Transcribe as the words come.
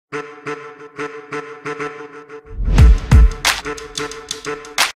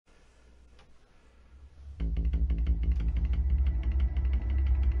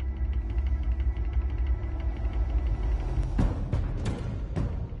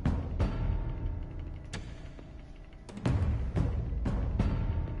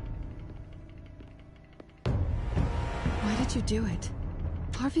did you do it?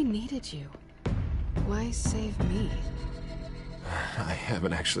 Harvey needed you. Why save me? I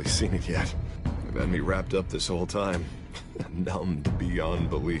haven't actually seen it yet. They've had me wrapped up this whole time. Numbed beyond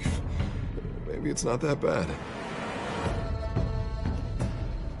belief. Maybe it's not that bad.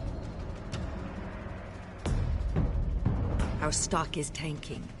 Our stock is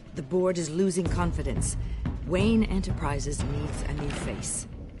tanking. The board is losing confidence. Wayne Enterprises needs a new face.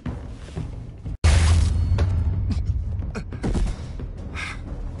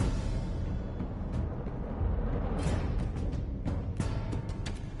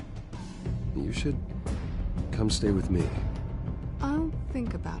 You should come stay with me. I'll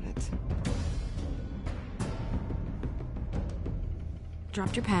think about it.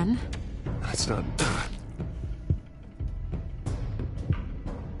 Dropped your pen. That's not...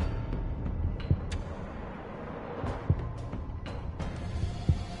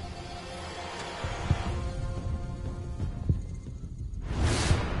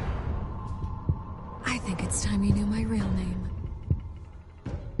 I think it's time you knew my real name.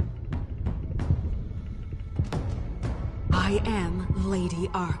 I am Lady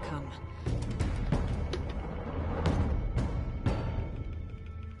Arkham.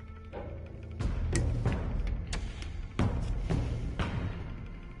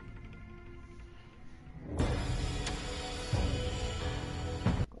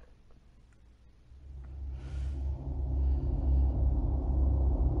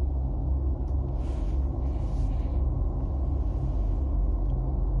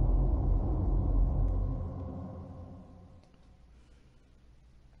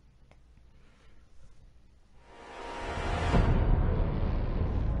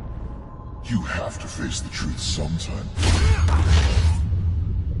 You have to face the truth sometime.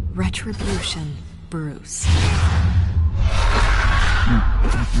 Retribution, Bruce.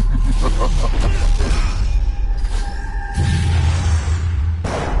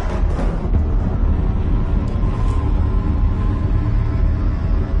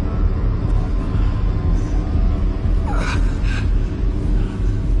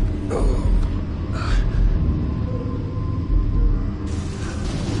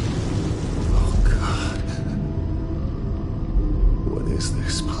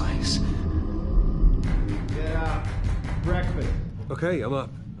 Okay, I'm up.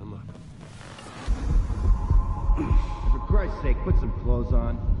 For Christ's sake, put some clothes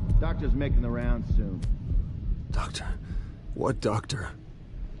on. Doctor's making the rounds soon. Doctor? What doctor?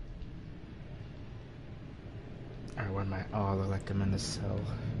 Alright, where am I? Oh, I look like I'm in the cell.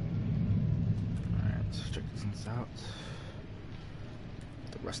 Alright, let's check this things out.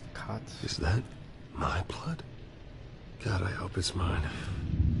 The rest of the cots. Is that my blood? God, I hope it's mine.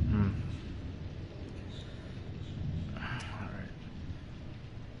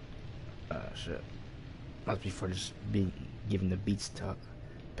 Shit. That was before just being given the beats to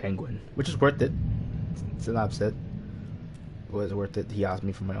Penguin, which is worth it. It's an upset. It was worth it. He asked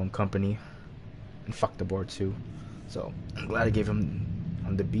me for my own company, and fuck the board too. So I'm glad I gave him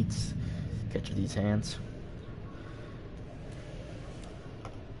on the beats. Catch these hands.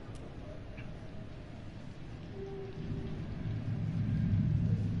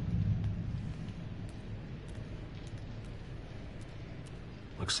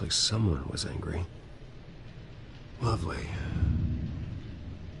 Looks like someone was angry. Lovely.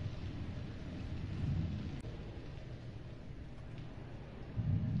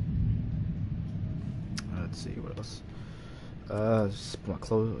 Let's see, what else? Just put my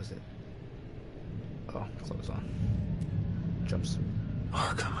clothes, what is it? Oh, clothes on. Jumpsuit.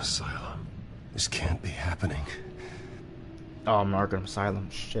 Arkham Asylum. This can't be happening. Oh, I'm Arkham Asylum.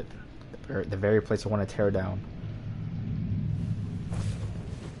 Shit. The very place I want to tear down.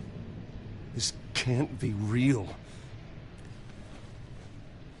 This can't be real.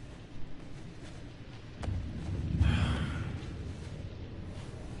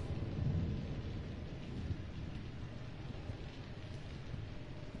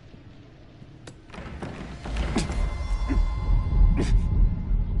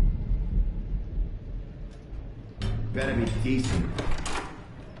 Better be decent.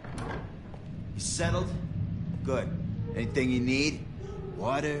 You settled? Good. Anything you need?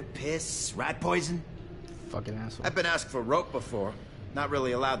 Water, piss, rat poison? Fucking asshole. I've been asked for rope before. Not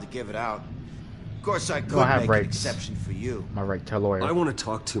really allowed to give it out. Of course, I could I have make rights. an exception for you. My right to a lawyer. I want to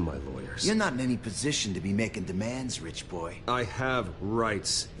talk to my lawyers. You're not in any position to be making demands, rich boy. I have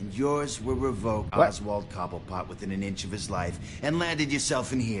rights. And yours were revoked. What? Oswald Cobblepot within an inch of his life and landed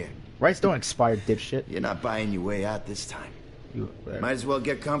yourself in here. Rights don't expire, dipshit. You're not buying your way out this time. Might as well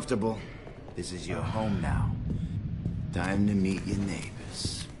get comfortable. This is your home now. Time to meet your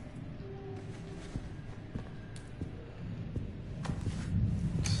neighbors.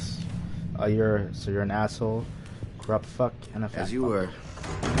 you're an asshole, corrupt fuck, and a fat As you fuck. were.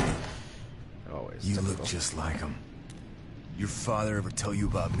 Always. You typical. look just like him. Your father ever tell you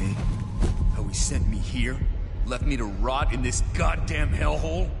about me? How he sent me here? Left me to rot in this goddamn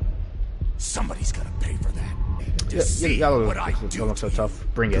hellhole? Somebody's gotta pay for that. To see y'all what I don't do look to so you. tough.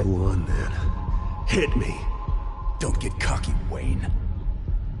 Bring it. Go on, then. Hit me. Don't get cocky, Wayne.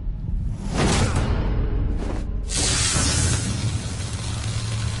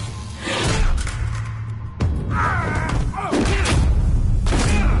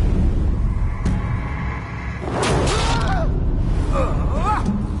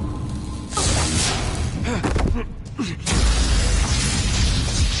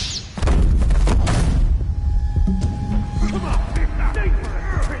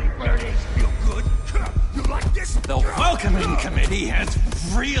 The welcoming committee has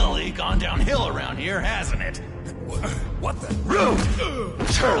really gone downhill around here, hasn't it? What the? Rude!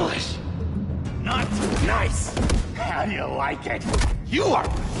 Churlish! Not nice! How do you like it? You are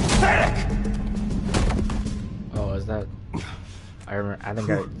pathetic! Oh, is that? I remember. I think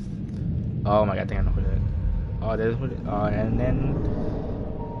I. Oh my god! I think I know who that is. Oh, there's who. Oh, and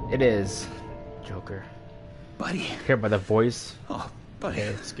then it is Joker. Buddy. Here by the voice. Oh, buddy.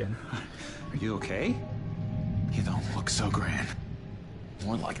 Hair, skin. Are you okay? You don't look so grand.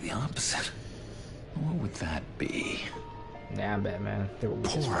 More like the opposite. What would that be? Nah, I'm Batman. They were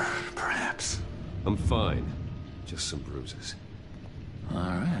weak as Poor, fuck. perhaps. I'm fine. Just some bruises. All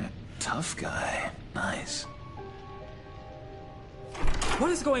right. Tough guy. Nice.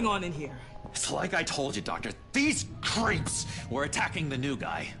 What is going on in here? It's like I told you, Doctor. These creeps were attacking the new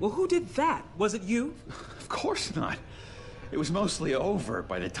guy. Well, who did that? Was it you? Of course not. It was mostly over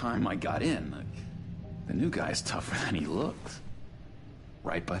by the time I got in. The new guy's tougher than he looks.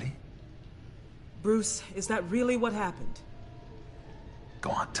 Right, buddy? Bruce, is that really what happened?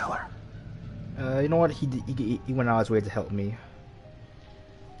 Go on, tell her. You know what? He went out his way to help me.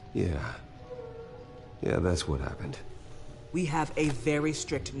 Yeah. Yeah, that's what happened. We have a very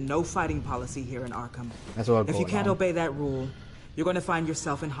strict no fighting policy here in Arkham. That's what. If you can't obey that rule, you're going to find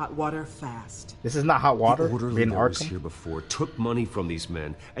yourself in hot water fast. This is not hot water. The orderly in that was Arkham. here before took money from these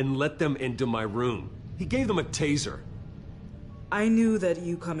men and let them into my room. He gave them a taser. I knew that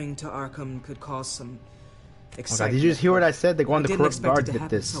you coming to Arkham could cause some excitement. Did you just hear what I said? They're going I to didn't corrupt expect guard it to did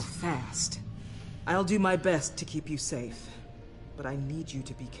happen this. so fast. I'll do my best to keep you safe, but I need you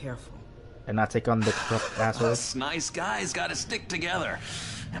to be careful. And not take on the corrupt assholes. Us nice guys gotta stick together.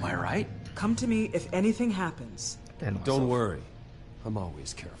 Am I right? Come to me if anything happens. Then Don't worry. I'm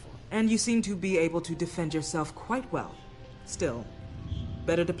always careful. And you seem to be able to defend yourself quite well. Still,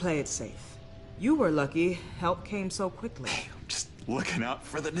 better to play it safe. You were lucky help came so quickly. I'm just looking out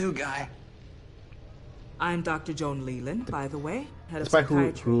for the new guy. I'm Dr. Joan Leland, by the way, head of Despite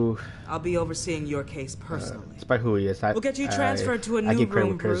psychiatry. I'll be overseeing your case personally. Despite who he is, We'll get you transferred to a I new give credit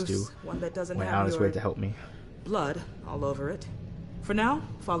room, where credit's Bruce. due. One that doesn't Went have out his your way to help me. blood all over it. For now,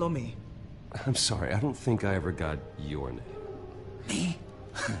 follow me. I'm sorry, I don't think I ever got your name. Me?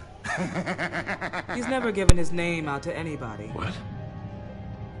 He's never given his name out to anybody. What?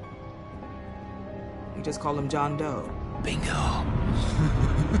 You just call him John Doe. Bingo.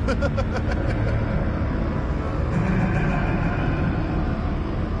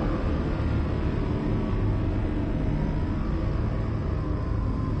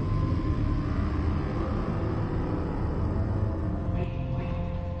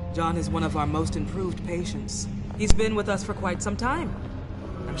 John is one of our most improved patients. He's been with us for quite some time.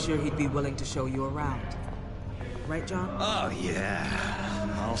 I'm sure he'd be willing to show you around. Right, John? Oh, yeah.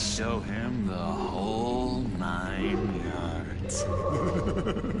 I'll show him the whole 9 yards.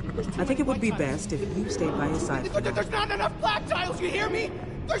 I think it would be best if you stayed by his side. But there's not enough black tiles, you hear me?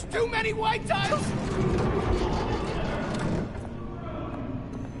 There's too many white tiles!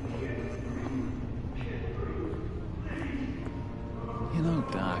 You know,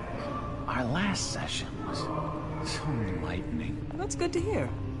 Doc, our last session was so enlightening. That's good to hear.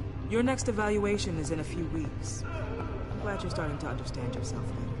 Your next evaluation is in a few weeks. I'm glad you're starting to understand yourself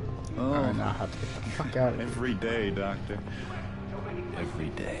better. Oh, I have to get the fuck out of here. every day, Doctor. Every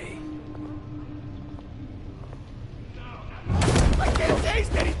day. I can't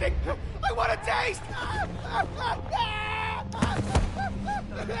taste anything! I want to taste!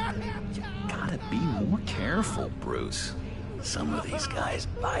 Gotta be more careful, Bruce. Some of these guys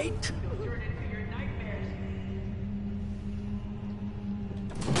bite.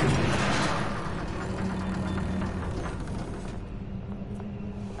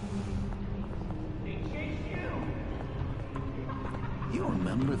 You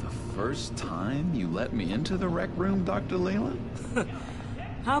remember the first time you let me into the rec room, Dr. Leland?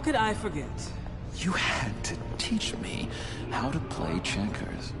 How could I forget? You had to teach me how to play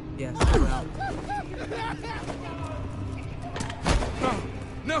checkers. Yes, well...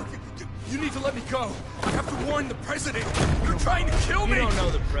 No! You need to let me go! I have to warn the president! You're trying to kill me! You don't know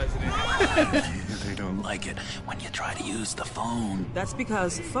the president. They don't like it when you try to use the phone. That's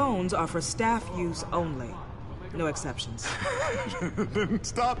because phones are for staff use only. No exceptions. Didn't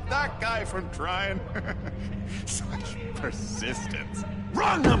stop that guy from trying. Such persistence.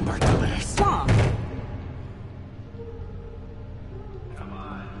 Wrong number to this! Wrong!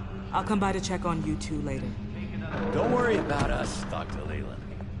 I'll come by to check on you two later. Don't worry about us, Dr. Leland.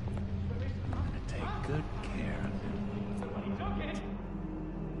 I'm gonna take good care of it.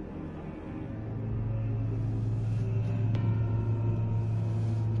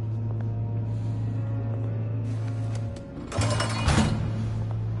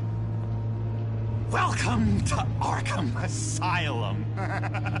 Welcome to Arkham Asylum.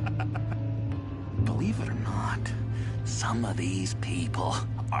 Believe it or not, some of these people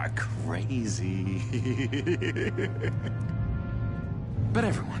are crazy. But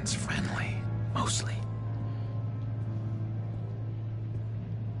everyone's friendly, mostly.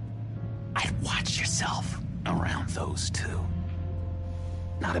 I'd watch yourself around those two.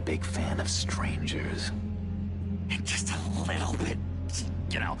 Not a big fan of strangers. And just a little bit,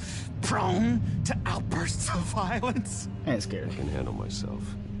 you know, prone to outbursts of violence. I ain't scared. I can handle myself.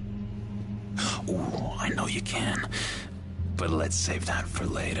 Ooh, I know you can. But let's save that for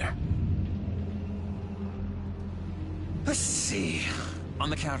later. Let's see. On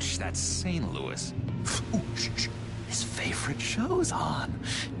the couch, that's St. Louis. Ooh, his favorite show's on.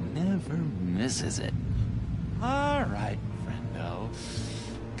 Never misses it. All right, friendo.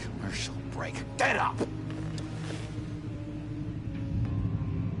 Commercial break. Get up!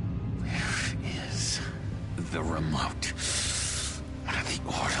 Where is the remote? One of the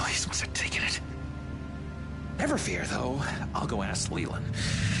orderlies must have taken it. Never fear, though. I'll go ask Leland.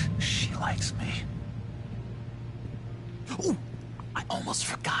 She likes me. Ooh, I almost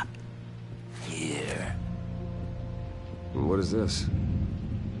forgot. Here. What is this?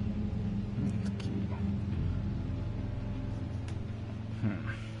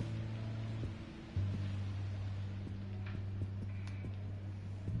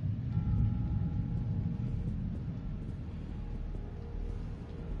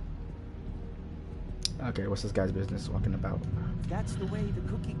 Okay, what's this guy's business walking about? That's the way the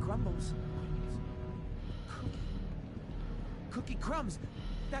cookie crumbles. Cookie crumbs.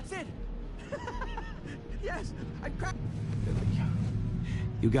 That's it. Yes, I cracked.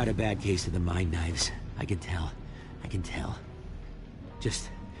 You got a bad case of the mind knives. I can tell. I can tell. Just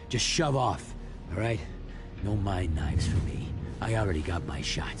shove off, all right? No mind knives for me. I already got my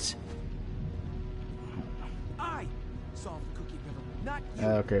shots. I solved the cookie riddle, not you.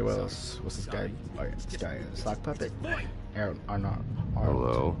 Okay, well, what's this guy? Oh, yeah, this guy is sock puppet. Or not.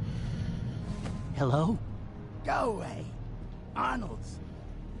 Hello. Hello? Go away. Arnold's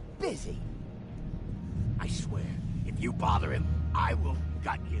busy. I swear, if you bother him, I will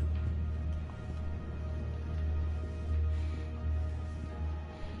gut you.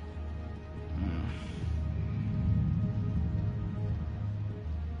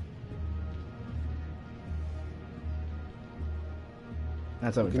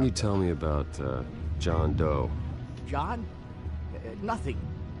 That's all we Can got. you tell me about John Doe? John? Nothing.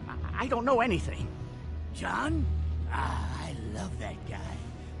 I don't know anything. John? Ah, I love that guy.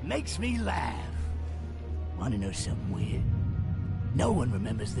 Makes me laugh. Want to know something weird? No one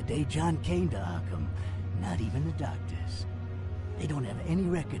remembers the day John came to Arkham. Not even the doctors. They don't have any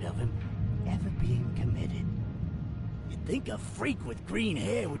record of him ever being committed. You'd think a freak with green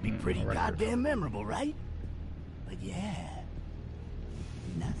hair would be pretty goddamn memorable, right? But yeah,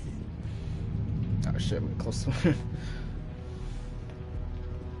 nothing. Oh shit, we're close to it.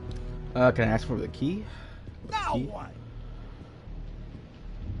 Can I ask for the key? Now what?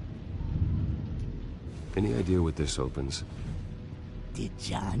 Any idea what this opens? Did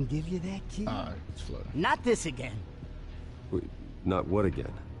John give you that key? It's floating. Not this again. Wait, not what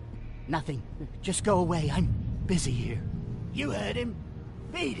again? Nothing. Just go away. I'm busy here. You heard him.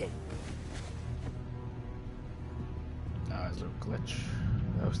 Beat it. There's a glitch.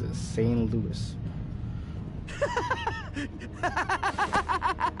 That was the St. Louis.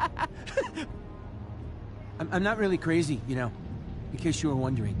 I'm not really crazy, you know, in case you were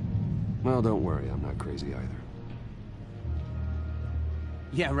wondering. Well, don't worry, I'm not crazy either.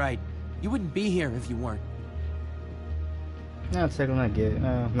 Yeah, right. You wouldn't be here if you weren't. No,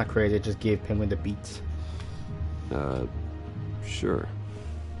 I'm not crazy. I just gave Penguin the beats. Sure.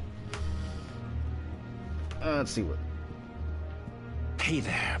 Let's see what. Hey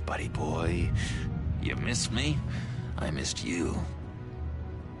there, buddy boy. You miss me? I missed you.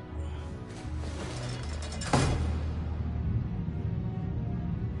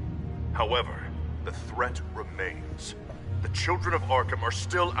 However, the threat remains. The children of Arkham are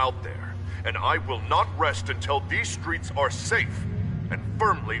still out there, and I will not rest until these streets are safe and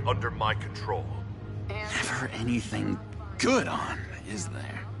firmly under my control. Never anything good on, is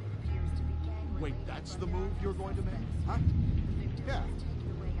there? Wait, that's the move you're going to make? Huh? Yeah.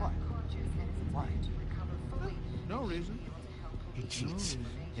 What? Why? No reason. He cheats.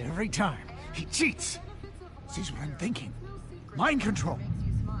 Every time. He cheats. Sees what I'm thinking. Mind control.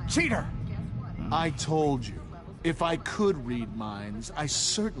 Cheater! I told you, if I could read minds, I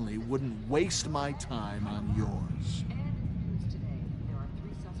certainly wouldn't waste my time on yours.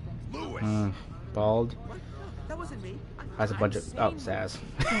 Lewis! Bald. That wasn't me. Has a bunch of... Oh, Zaz.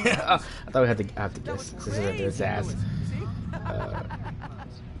 I thought we had to have to guess. This is Zaz.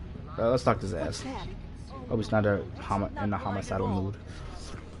 Let's talk to Zaz. Oh, he's not in a homicidal mood.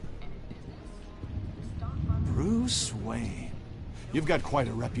 Bruce Wayne. You've got quite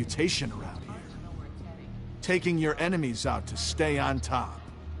a reputation around here. Taking your enemies out to stay on top.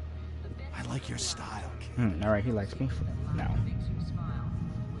 I like your style, kid. Alright, he likes me now.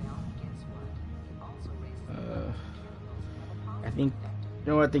 I think,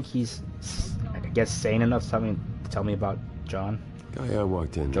 you know, I think he's, I guess, sane enough to tell me about John. Guy I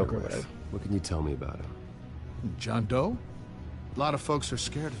walked in Joker, with. whatever. What can you tell me about him? John Doe? A lot of folks are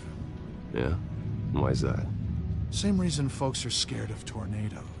scared of him. Yeah? Why is that? Same reason folks are scared of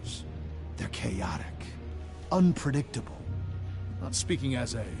tornadoes. They're chaotic, unpredictable. Not speaking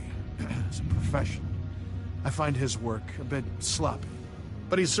as a professional. I find his work a bit sloppy.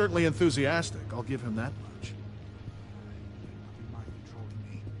 But he's certainly enthusiastic, I'll give him that much. Mind controlling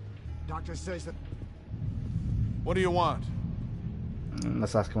me. Doctor says that... What do you want?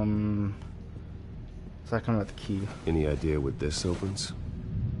 Let's ask him about the key. Any idea what this opens?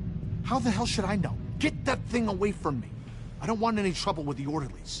 How the hell should I know? Get that thing away from me. I don't want any trouble with the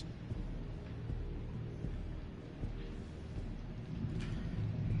orderlies.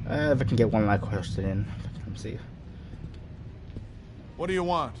 If I can get one live question in. Let me see. What do you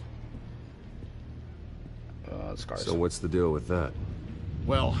want? Scars. So what's the deal with that?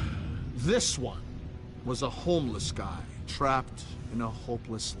 Well, this one was a homeless guy trapped in a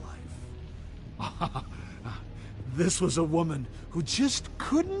hopeless life. This was a woman who just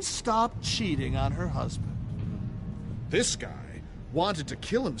couldn't stop cheating on her husband. This guy wanted to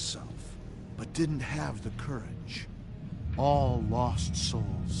kill himself, but didn't have the courage. All lost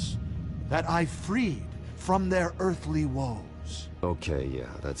souls that I freed from their earthly woes. Okay, yeah,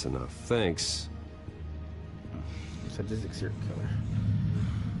 that's enough. Thanks. Sadistic serial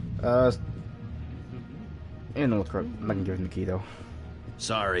killer. You know what's correct. I'm not gonna give him the key though.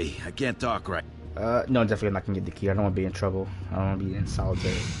 Sorry, I can't talk right. No, definitely I'm not gonna get the key. I don't want to be in trouble. I don't want to be in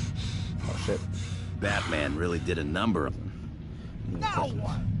solitary. Oh shit. Batman really did a number of them.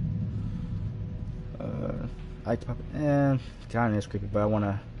 I like to pop it. Kind of is creepy, but I want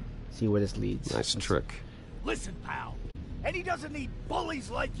to see where this leads. Nice trick. Listen, pal. And he doesn't need bullies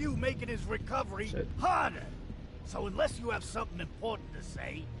like you making his recovery harder. So unless you have something important to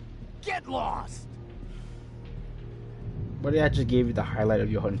say, get lost. But I just gave you the highlight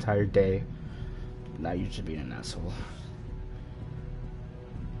of your entire day. Now you're just being an asshole.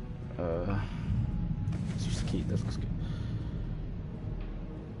 Let's use the key. This looks good.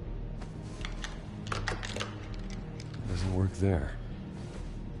 Doesn't work there.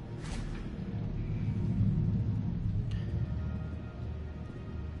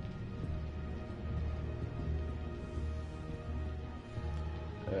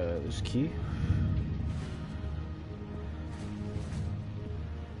 There's a key.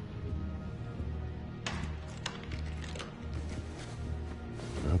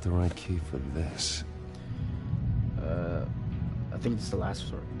 Not the right key for this. I think it's the last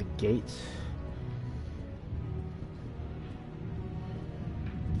resort. The gate.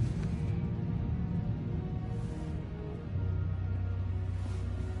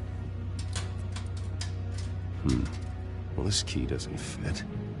 Well, this key doesn't fit.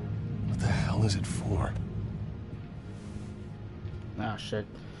 What the hell is it for? Ah, shit.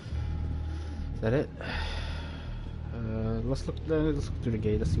 Is that it? Let's look through the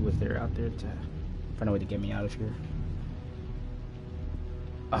gate. Let's see what's there out there to find a way to get me out of here.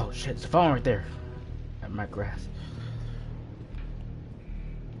 Oh shit! It's a phone right there. At my grass.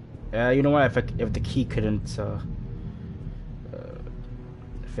 You know what? If the key couldn't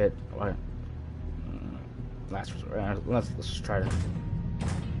fit, what? Last resort. Let's just try to.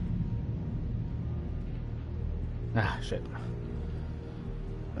 Ah shit.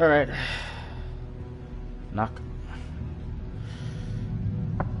 Alright. Knock.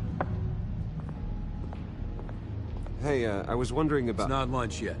 Hey, I was wondering about... It's not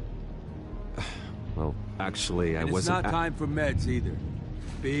lunch yet. Well, actually, I And wasn't... it's not time for meds either.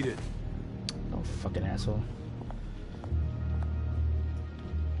 Beat it. Oh, fucking asshole.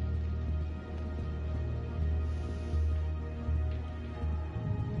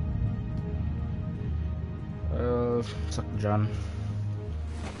 Suck John.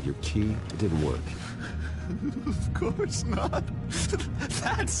 Your key didn't work. Of course not.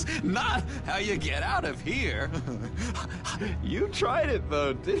 That's not how you get out of here. You tried it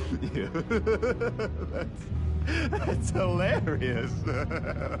though, didn't you? That's hilarious.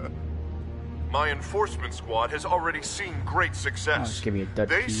 My enforcement squad has already seen great success. Oh, give me a dud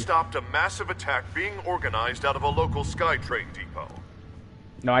They key. stopped a massive attack being organized out of a local SkyTrain depot.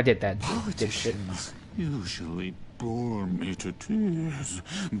 No, I did that. Politicians usually bore me to tears,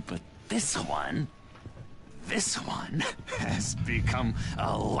 but this one has become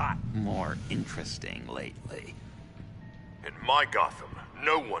a lot more interesting lately. In my Gotham,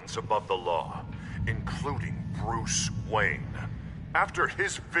 no one's above the law, including Bruce Wayne. After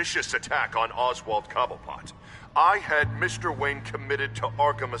his vicious attack on Oswald Cobblepot, I had Mr. Wayne committed to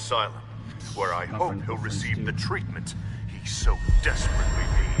Arkham Asylum, where I hope he'll receive the treatment he so desperately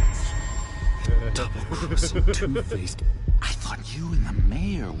needs. Double-crossing, two-faced... I thought you and the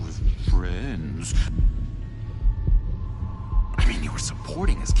mayor were friends. I mean, you were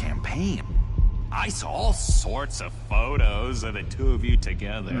supporting his campaign. I saw all sorts of photos of the two of you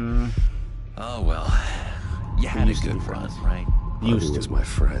together. Oh, well, you had a good run, right? He was my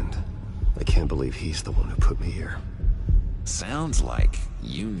friend. I can't believe he's the one who put me here. Sounds like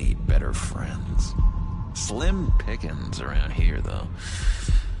you need better friends. Slim pickings around here, though.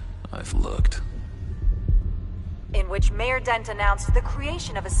 I've looked. In which Mayor Dent announced the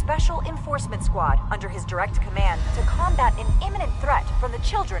creation of a special enforcement squad under his direct command to combat an imminent threat from the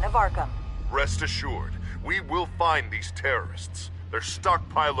children of Arkham. Rest assured, we will find these terrorists, their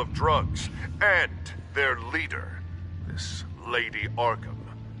stockpile of drugs, and their leader, this Lady Arkham,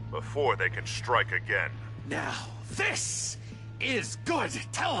 before they can strike again. Now, this is good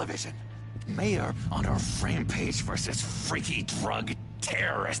television. Mayor on her rampage versus freaky drug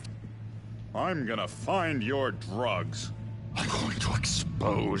terrorist. I'm gonna find your drugs. I'm going to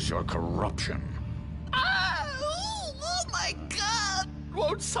expose your corruption. Oh my God!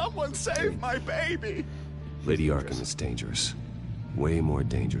 Won't someone save my baby? Lady Arkham is dangerous. Way more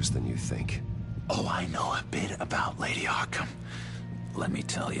dangerous than you think. Oh, I know a bit about Lady Arkham. Let me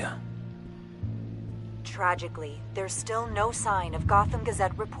tell you. Tragically, there's still no sign of Gotham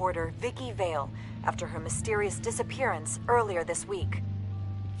Gazette reporter Vicky Vale after her mysterious disappearance earlier this week.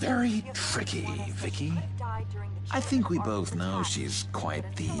 Very tricky, Vicky. I think we both know she's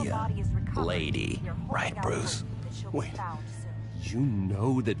quite the, lady, right, Bruce? Wait, you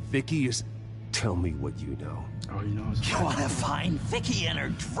know that Vicky is... Tell me what you know. Oh, you know... You wanna find Vicky and her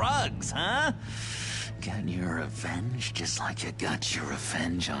drugs, huh? Get your revenge just like you got your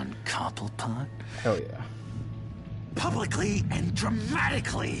revenge on Cobblepot? Hell yeah. Publicly and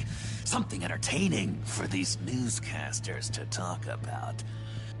dramatically! Something entertaining for these newscasters to talk about.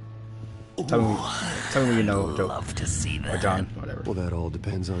 Tell me you know, Joe. Love to see that. Or John, whatever. Well, that all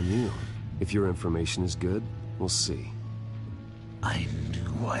depends on you. If your information is good, we'll see. I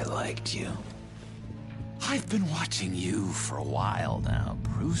knew I liked you. I've been watching you for a while now,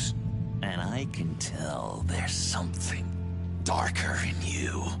 Bruce. And I can tell there's something darker in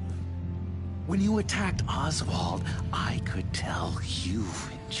you. When you attacked Oswald, I could tell you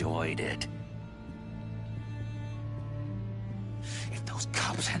enjoyed it. If those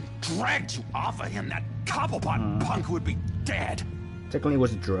cops hadn't dragged you off of him, that Cobblepot punk would be dead. Technically, it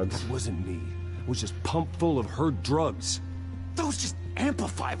wasn't drugs. It wasn't me. It was just pumped full of her drugs. Those just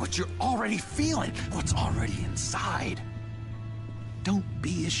amplify what you're already feeling, what's already inside. Don't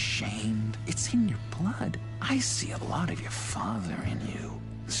be ashamed. It's in your blood. I see a lot of your father in you.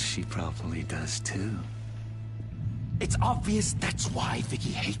 She probably does too. It's obvious that's why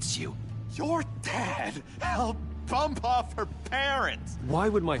Vicky hates you. Your dad helped bump off her parents. Why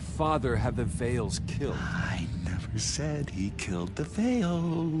would my father have the Vales killed? I never said he killed the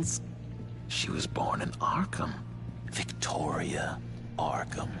Vales. She was born in Arkham. Victoria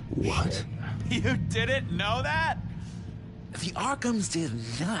Arkham. What? You didn't know that? The Arkhams did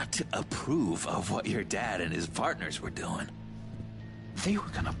not approve of what your dad and his partners were doing. They were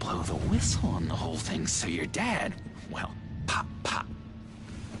gonna blow the whistle on the whole thing, so your dad, well, pop.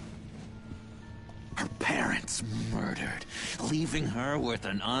 Her parents murdered, leaving her with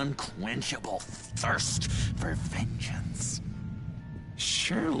an unquenchable thirst for vengeance. Sure.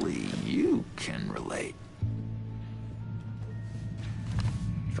 surely you can relate.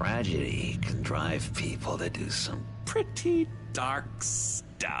 Tragedy can drive people to do some pretty dark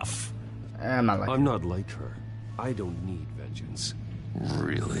stuff. I'm not like her. I don't need vengeance.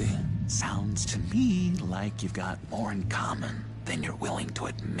 Really? Sounds to me like you've got more in common than you're willing to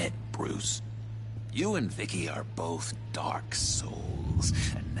admit, Bruce. You and Vicky are both dark souls,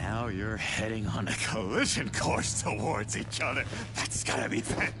 and now you're heading on a collision course towards each other. That's gotta be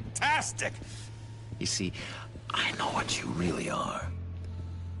fantastic! You see, I know what you really are.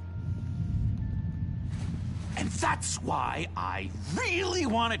 And that's why I really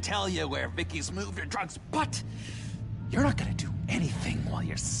want to tell you where Vicky's moved her drugs, but you're not gonna do anything while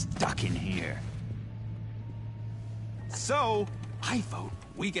you're stuck in here. So, I vote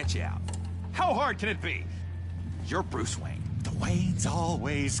we get you out. How hard can it be? You're Bruce Wayne. The Waynes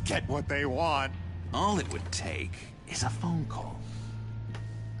always get what they want. All it would take is a phone call.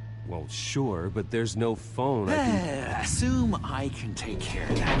 Well, sure, but there's no phone. I can... Assume I can take care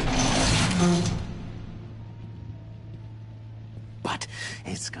of that. But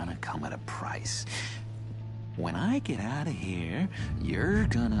it's gonna come at a price. When I get out of here, you're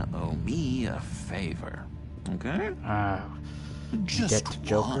gonna owe me a favor. Okay? Just get the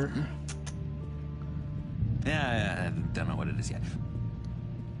Joker. one. Yeah, I don't know what it is yet.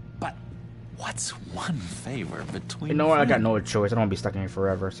 But what's one favor between You know what? I got friends? no choice. I don't want to be stuck in here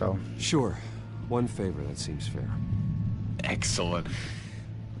forever, so. Sure. One favor, that seems fair. Excellent.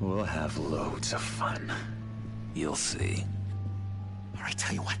 We'll have loads of fun. You'll see. All right,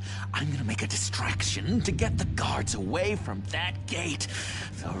 tell you what. I'm gonna make a distraction to get the guards away from that gate.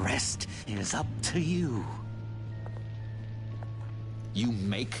 The rest is up to you. You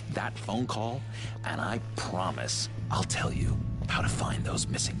make that phone call, and I promise I'll tell you how to find those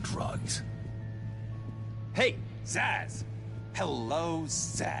missing drugs. Hey, Zaz! Hello,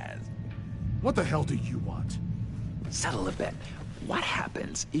 Zaz. What the hell do you want? Settle a bet. What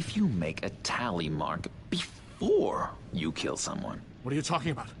happens if you make a tally mark before you kill someone? What are you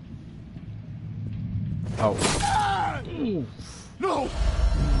talking about? Oh. No!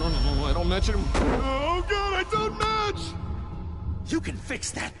 No, I don't match him. Oh, God, I don't match! You can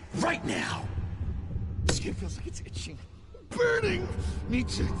fix that right now! Skin feels like it's itching. Burning! Need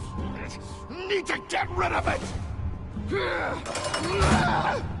to get rid of it!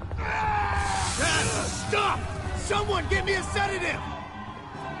 Stop! Someone give me a sedative!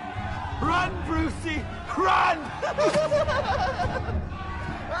 Run, Brucey! Run!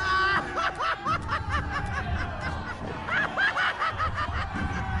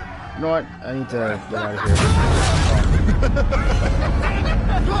 You know what? I need to get out of here.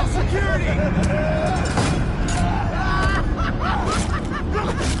 Call security!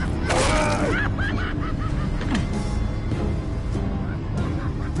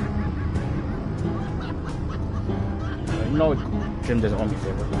 You know Jim doesn't want me to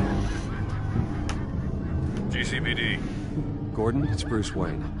favor. GCPD. Gordon, it's Bruce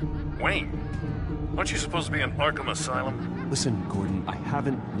Wayne. Wayne? Aren't you supposed to be in Arkham Asylum? Listen, Gordon, I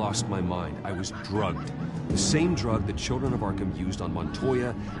haven't lost my mind. I was drugged. The same drug the children of Arkham used on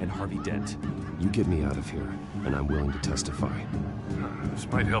Montoya and Harvey Dent. You get me out of here, and I'm willing to testify. This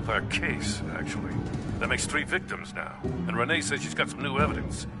might help our case, actually. That makes 3 victims now, and Renee says she's got some new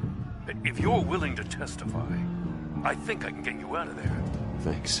evidence. If you're willing to testify, I think I can get you out of there.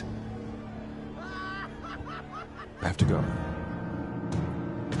 Thanks. I have to go.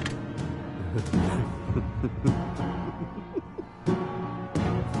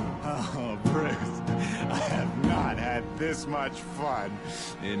 Oh, Bruce, I have not had this much fun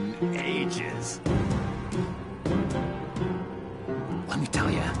in ages. Let me tell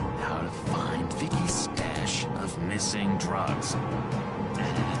you how to find Vicky's stash of missing drugs.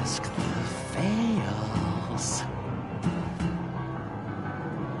 Ask the fails.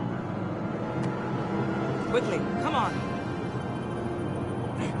 Quickly, come on.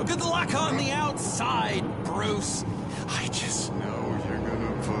 Good luck on the outside, Bruce. I just know you're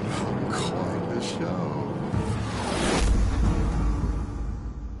gonna put on quite a show.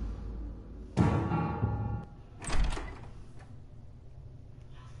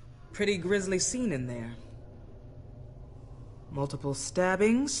 Pretty grisly scene in there. Multiple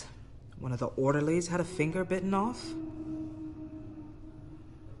stabbings. One of the orderlies had a finger bitten off.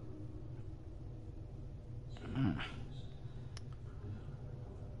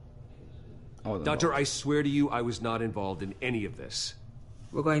 Oh, Doctor, I swear to you, I was not involved in any of this.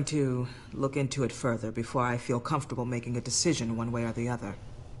 We're going to look into it further before I feel comfortable making a decision one way or the other.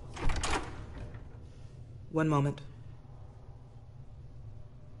 One moment.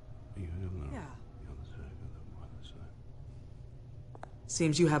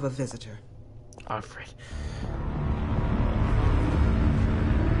 Seems you have a visitor. Alfred.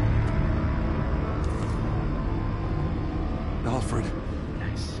 Alfred.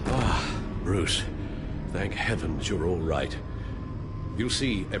 Nice. Bruce, thank heavens you're all right. You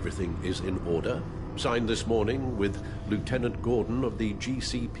see, everything is in order. Signed this morning with Lieutenant Gordon of the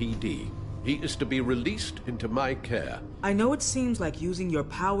GCPD. He is to be released into my care. I know it seems like using your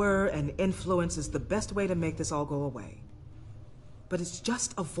power and influence is the best way to make this all go away. But it's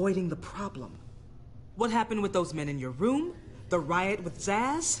just avoiding the problem. What happened with those men in your room? The riot with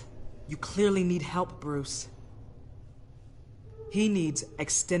Zaz? You clearly need help, Bruce. He needs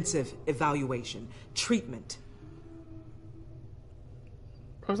extensive evaluation, treatment.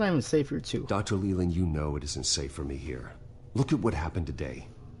 I was not even safe here, too. Dr. Leland, you know it isn't safe for me here. Look at what happened today.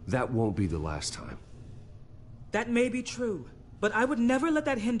 That won't be the last time. That may be true, but I would never let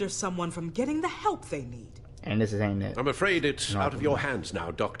that hinder someone from getting the help they need. And this ain't it. I'm afraid it's out of your hands now,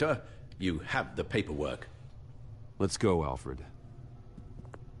 Doctor. You have the paperwork. Let's go, Alfred.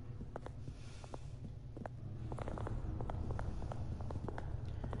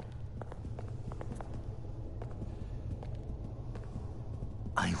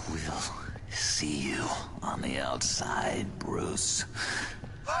 I will see you on the outside, Bruce.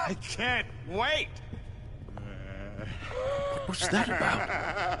 I can't wait! What's that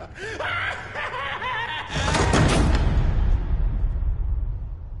about?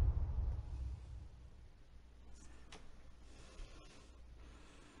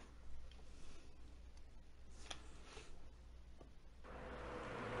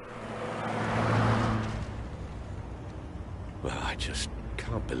 Well, I just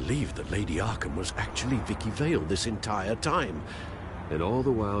can't believe that Lady Arkham was actually Vicky Vale this entire time. And all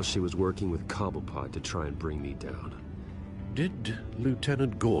the while she was working with Cobblepot to try and bring me down. Did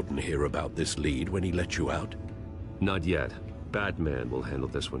Lieutenant Gordon hear about this lead when he let you out? Not yet. Batman will handle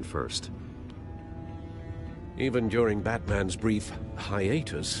this one first. Even during Batman's brief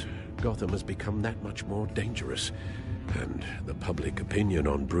hiatus, Gotham has become that much more dangerous. And the public opinion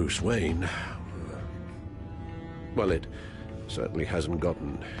on Bruce Wayne... well, it certainly hasn't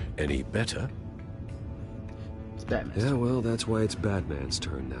gotten any better. It's Batman. Yeah, well, that's why it's Batman's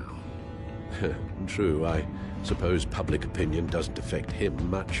turn now. True, I suppose public opinion doesn't affect him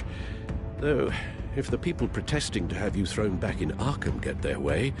much. Though, if the people protesting to have you thrown back in Arkham get their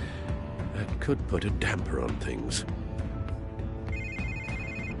way, that could put a damper on things.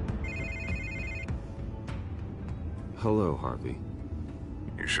 Hello, Harvey.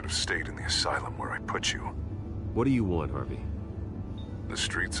 You should have stayed in the asylum where I put you. What do you want, Harvey? The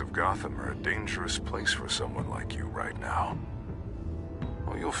streets of Gotham are a dangerous place for someone like you right now.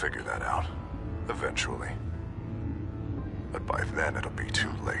 Well, you'll figure that out, eventually. But by then it'll be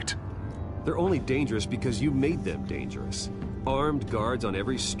too late. They're only dangerous because you made them dangerous. Armed guards on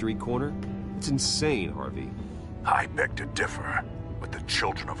every street corner? It's insane, Harvey. I beg to differ. With the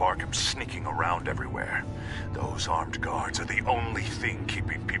children of Arkham sneaking around everywhere, those armed guards are the only thing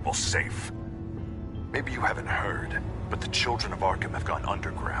keeping people safe. Maybe you haven't heard, but the children of Arkham have gone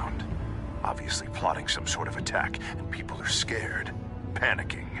underground. Obviously plotting some sort of attack, and people are scared,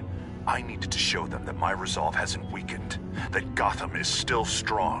 panicking. I needed to show them that my resolve hasn't weakened, that Gotham is still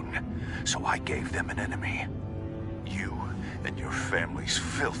strong. So I gave them an enemy. You and your family's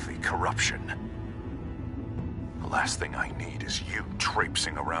filthy corruption. The last thing I need is you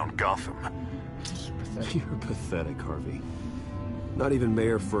traipsing around Gotham. You're pathetic, Harvey. Not even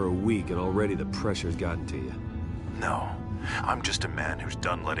mayor for a week and already the pressure's gotten to you. No, I'm just a man who's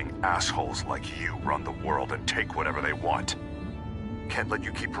done letting assholes like you run the world and take whatever they want. Can't let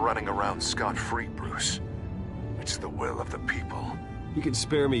you keep running around scot-free, Bruce. It's the will of the people. You can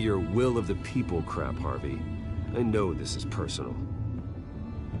spare me your will of the people crap, Harvey. I know this is personal.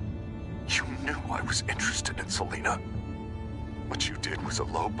 You knew I was interested in Selina. What you did was a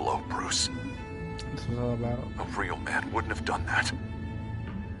low blow, Bruce. This was all about... A real man wouldn't have done that.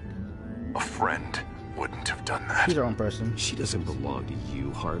 A friend wouldn't have done that. She's her own person. She doesn't belong to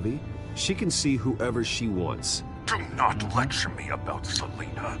you, Harvey. She can see whoever she wants. Do not lecture me about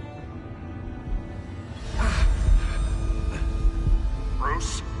Selina.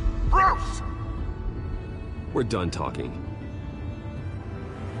 Bruce? Bruce! We're done talking.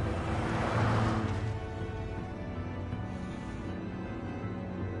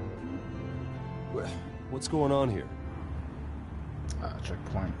 What's going on here?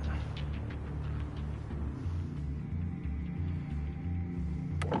 Checkpoint.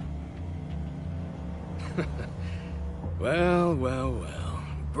 Well, well, well.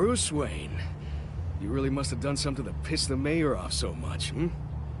 Bruce Wayne. You really must have done something to piss the mayor off so much, hmm?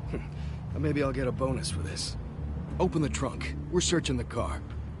 Maybe I'll get a bonus for this. Open the trunk. We're searching the car.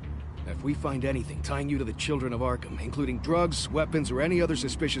 If we find anything tying you to the Children of Arkham, including drugs, weapons, or any other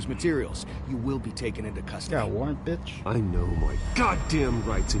suspicious materials, you will be taken into custody. Got a warrant, bitch? I know my goddamn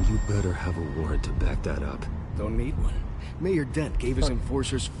rights, and you better have a warrant to back that up. Don't need one. Mayor Dent gave his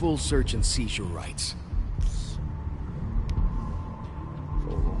enforcers full search and seizure rights.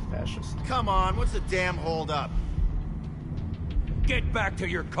 Full fascist. Come on, what's the damn holdup? Get back to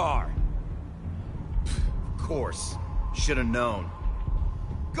your car. Of course. Should have known.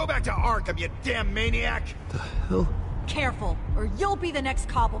 Go back to Arkham, you damn maniac! The hell? Careful, or you'll be the next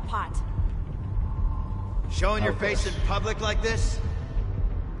Cobblepot. Showing your face in public like this?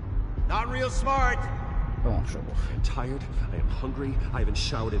 Not real smart. Oh, I'm trouble. I'm tired, I am hungry, I haven't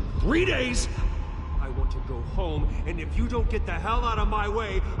showered in 3 days! I want to go home, and if you don't get the hell out of my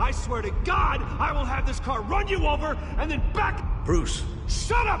way, I swear to God, I will have this car run you over, and then back— Bruce.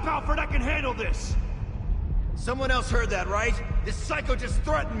 Shut up, Alfred, I can handle this! Someone else heard that, right? This psycho just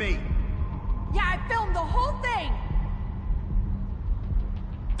threatened me! Yeah, I filmed the whole thing!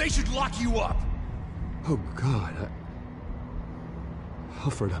 They should lock you up! Oh, God,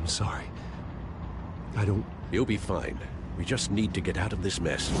 Alfred, I'm sorry. I don't— You'll be fine. We just need to get out of this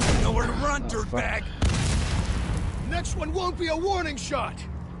mess. Nowhere to run, dirtbag! Next one won't be a warning shot!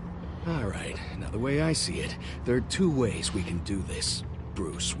 All right, now the way I see it, there are 2 ways we can do this,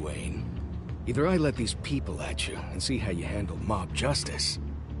 Bruce Wayne. Either I let these people at you and see how you handle mob justice,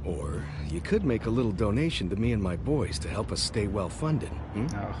 or you could make a little donation to me and my boys to help us stay well-funded. Hmm?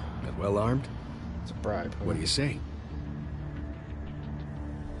 Oh. And well-armed? It's a bribe. What do you say?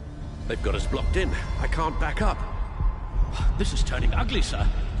 They've got us blocked in. I can't back up. This is turning ugly, sir.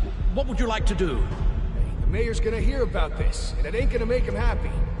 What would you like to do? The mayor's gonna hear about this, and it ain't gonna make him happy.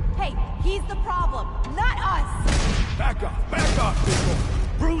 Hey, he's the problem, not us! Back off, people!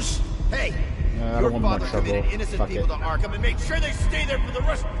 Bruce! Hey! I Your don't want father much trouble. committed innocent Fuck people it. to Arkham and make sure they stay there for the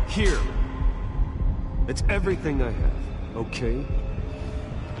rest— Here. It's everything I have, okay?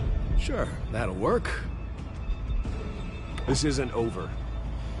 Sure, that'll work. This isn't over.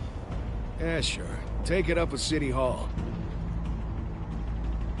 Yeah, sure. Take it up with City Hall.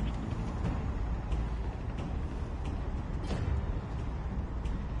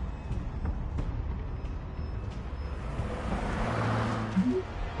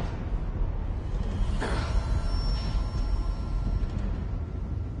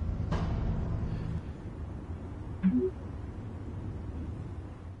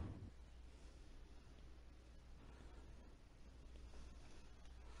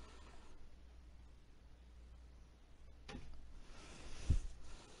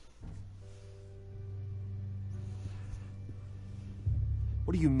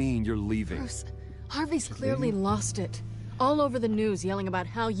 What do you mean you're leaving? Bruce, Harvey's clearly lost it. All over the news yelling about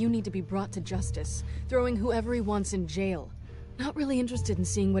how you need to be brought to justice, throwing whoever he wants in jail. Not really interested in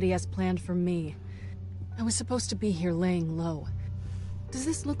seeing what he has planned for me. I was supposed to be here laying low. Does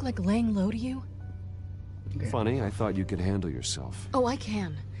this look like laying low to you? Funny, I thought you could handle yourself. Oh, I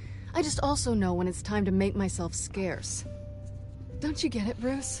can. I just also know when it's time to make myself scarce. Don't you get it,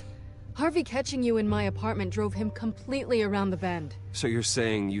 Bruce? Harvey catching you in my apartment drove him completely around the bend. So you're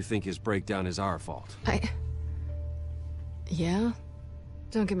saying you think his breakdown is our fault? Yeah?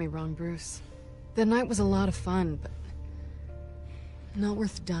 Don't get me wrong, Bruce. The night was a lot of fun, but not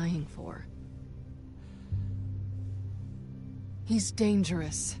worth dying for. He's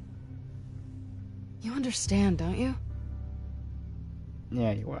dangerous. You understand, don't you?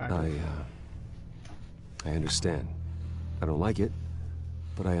 Yeah, you are. I understand. I don't like it,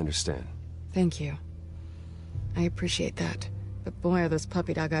 but I understand. Thank you. I appreciate that. But boy, are those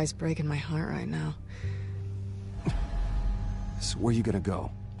puppy dog eyes breaking my heart right now. So where are you gonna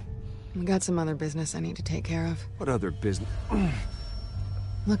go? I got some other business I need to take care of. What other business?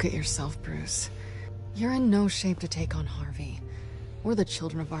 Look at yourself, Bruce. You're in no shape to take on Harvey. Or the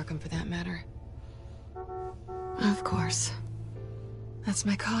children of Arkham, for that matter. Of course. That's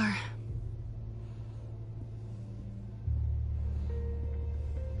my car.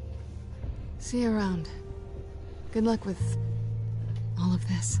 See you around. Good luck with all of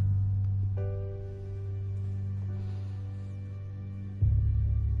this.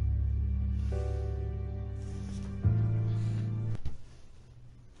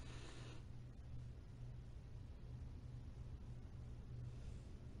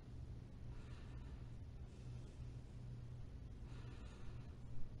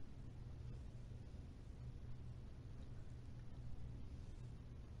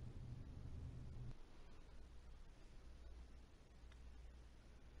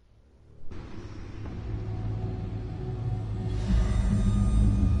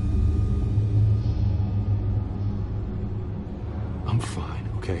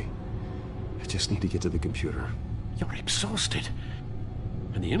 just need to get to the computer. You're exhausted.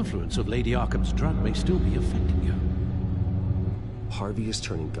 And the influence of Lady Arkham's drug may still be affecting you. Harvey is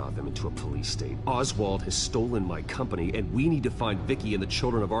turning Gotham into a police state. Oswald has stolen my company, and we need to find Vicky and the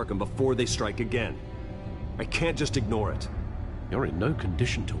children of Arkham before they strike again. I can't just ignore it. You're in no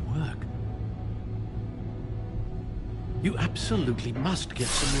condition to work. You absolutely must get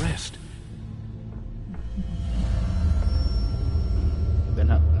some rest.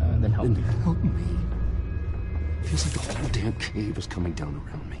 Then help me. Help me. Feels like the whole damn cave is coming down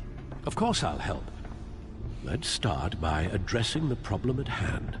around me. Of course I'll help. Let's start by addressing the problem at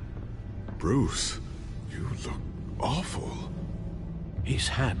hand. Bruce, you look awful. He's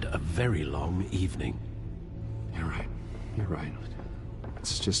had a very long evening. You're right. You're right.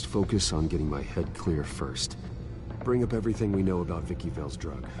 Let's just focus on getting my head clear first. Bring up everything we know about Vicky Vale's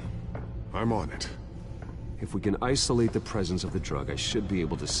drug. I'm on it. If we can isolate the presence of the drug, I should be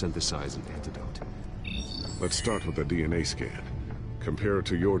able to synthesize an antidote. Let's start with a DNA scan. Compare it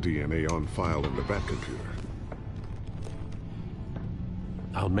to your DNA on file in the Bat computer.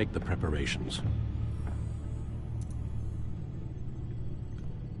 I'll make the preparations.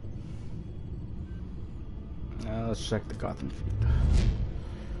 Let's check the Gotham feed.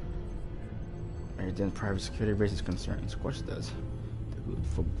 Then private security raises concerns. Of course it does.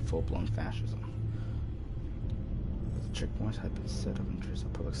 Full-blown fascism. The checkpoints have been set of interest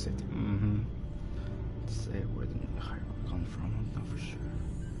of public safety. Say where the new hire will come from, not for sure.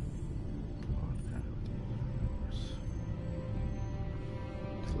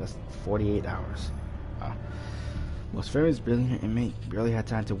 It's less than 48 hours. Wow. Most famous brilliant inmate barely had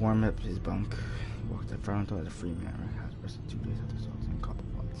time to warm up his bunk. He walked out front as a free man. Has arrested 2 days after assaulting a couple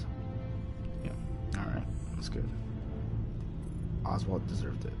months. Yeah, alright, that's good. Oswald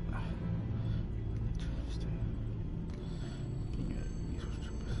deserved it.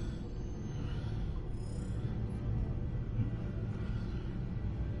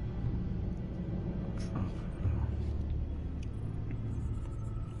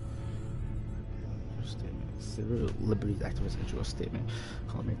 Civil liberties activist issue a statement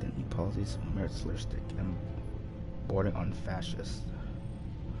called making new policies militaristic and bordering on fascist.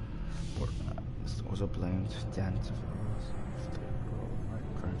 Also blamed Dan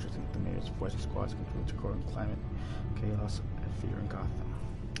encouraging the mayor's forcing squads control to current climate chaos and fear in Gotham.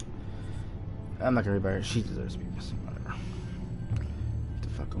 I'm not gonna read about her. She deserves to be missing. Whatever. The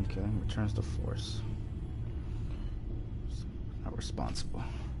fucking killing returns to force. Not responsible.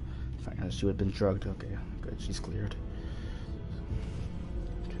 She would have been drugged. Okay, good. She's cleared.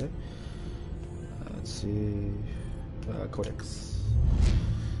 Okay. Let's see. Codex.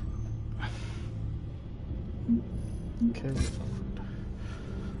 Okay.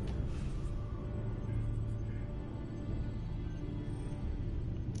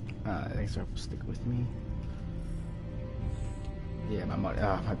 Thanks for sticking with me. Yeah, my money.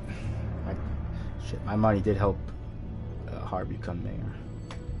 My money did help Harvey become mayor.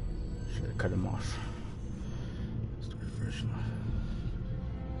 Should have cut him off. Start version.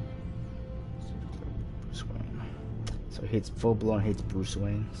 Bruce Wayne. So he hates full-blown hates Bruce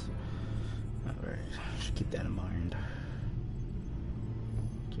Wayne. Alright, should keep that in mind.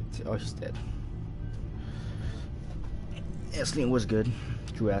 Oh, he's dead. Esleen was good.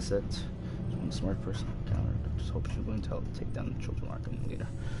 True asset. One smart person. Counter. Just hope she's willing to help take down the children Arkham leader.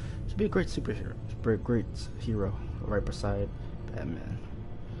 Should be a great superhero. Should be a great hero. Right beside Batman.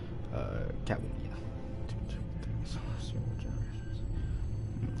 Catwoman, yeah.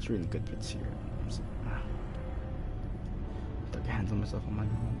 It's really good bits here. I can handle myself on my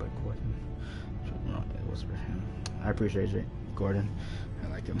own, but Gordon. It was for him. I appreciate it, Gordon. I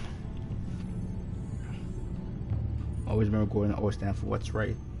like him. Always remember Gordon, always stand for what's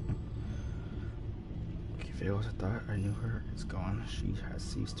right. Vicky Vale, I thought I knew her. It's gone. She has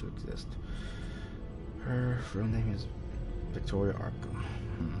ceased to exist. Her real name is Victoria Arkham.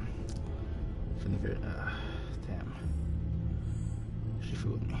 From the very, damn. She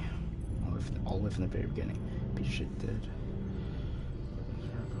fooled me. All the way from the very beginning. Piece of shit did.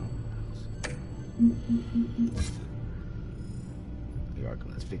 The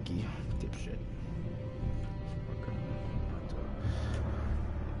Arkham, that's Vicky. Dipshit.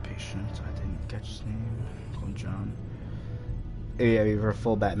 Patient, I didn't catch his name. Call him John. Yeah, if you're a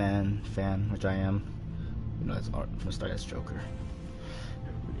full Batman fan, which I am, you know that's art from the start, that's Joker.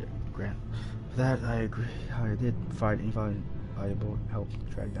 Grant. For that, I agree. I did provide invaluable help to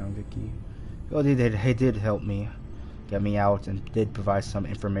track down Vicky. Well, he did help me get me out and did provide some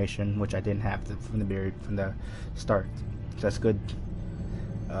information which I didn't have from the start. So that's good.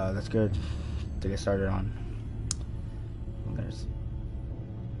 That's good to get started on. There's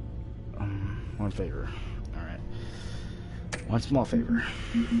One favor. Alright. One small favor.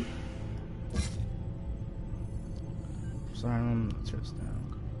 Asylum, church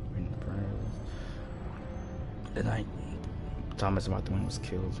down. Reading prayers. The night Thomas Martin was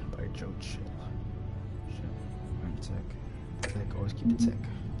killed by Joe Chill. Tech. Always keep the tech.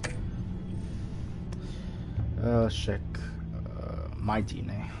 Check my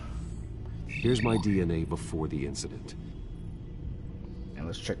DNA. Here's my DNA before the incident. And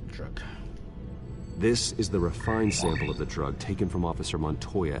let's check the drug. This is the refined sample of the drug taken from Officer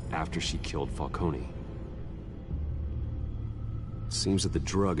Montoya after she killed Falcone. It seems that the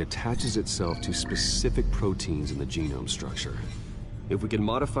drug attaches itself to specific proteins in the genome structure. If we can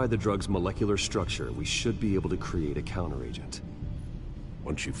modify the drug's molecular structure, we should be able to create a counteragent.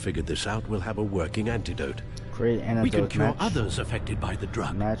 Once you've figured this out, we'll have a working antidote. Create antidote. We can cure others affected by the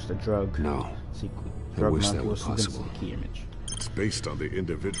drug. Match the drug. No. I wish that were possible. Key image. It's based on the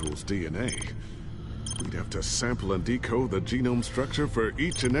individual's DNA. We'd have to sample and decode the genome structure for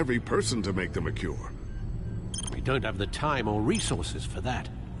each and every person to make them a cure. We don't have the time or resources for that.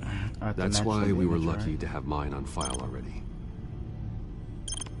 That's why we were lucky to have mine on file already.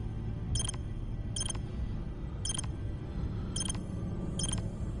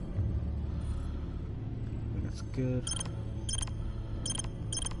 That's good.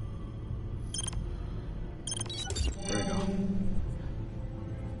 There we go.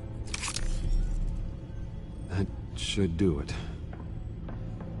 That should do it.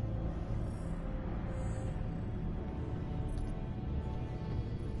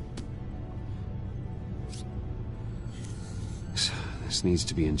 This needs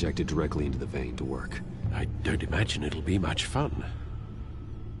to be injected directly into the vein to work. I don't imagine it'll be much fun.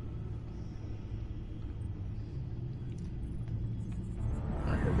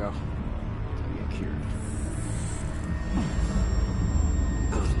 Alright, here we go. Get cured.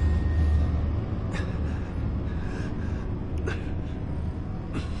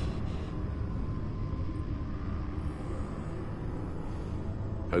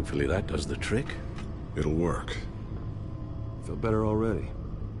 Hopefully that does the trick. It'll work. Feel better already.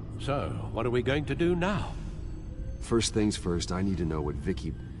 So, what are we going to do now? First things first, I need to know what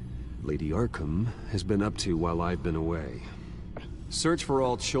Lady Arkham, has been up to while I've been away. Search for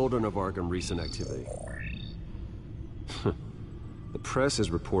all children of Arkham recent activity. The press is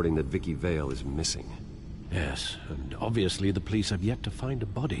reporting that Vicky Vale is missing. Yes, and obviously the police have yet to find a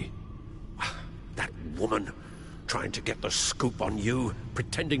body. That woman, trying to get the scoop on you,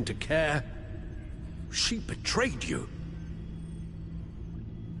 pretending to care. She betrayed you.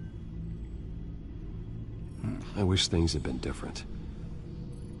 I wish things had been different.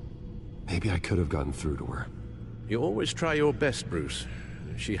 Maybe I could have gotten through to her. You always try your best, Bruce.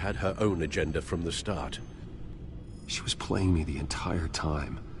 She had her own agenda from the start. She was playing me the entire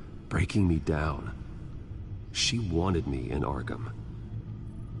time, breaking me down. She wanted me in Arkham.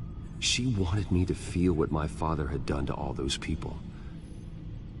 She wanted me to feel what my father had done to all those people.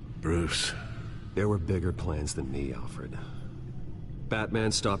 Bruce. There were bigger plans than me, Alfred.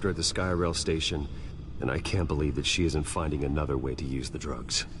 Batman stopped her at the Skyrail station, and I can't believe that she isn't finding another way to use the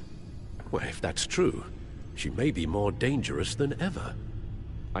drugs. Well, if that's true, she may be more dangerous than ever.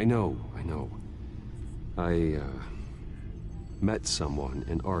 I know. I met someone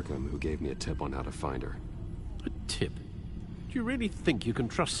in Arkham who gave me a tip on how to find her. A tip? Do you really think you can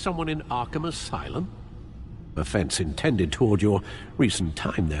trust someone in Arkham Asylum? Offense intended toward your recent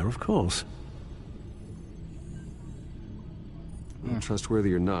time there, of course.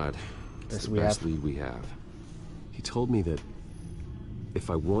 Trustworthy or not, it's the best lead we have. He told me that if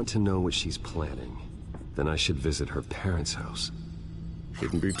I want to know what she's planning, then I should visit her parents' house.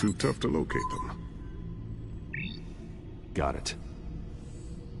 Shouldn't be too tough to locate them. Got it.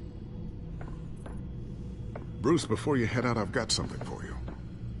 Bruce, before you head out, I've got something for you.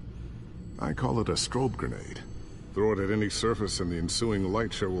 I call it a strobe grenade. Throw it at any surface and the ensuing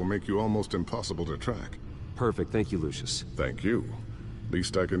light show will make you almost impossible to track. Perfect. Thank you, Lucius. Thank you.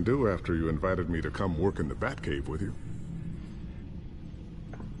 Least I can do after you invited me to come work in the Batcave with you.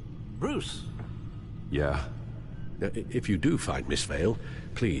 Bruce. Yeah? If you do find Miss Vale,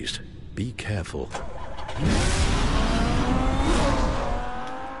 please, be careful.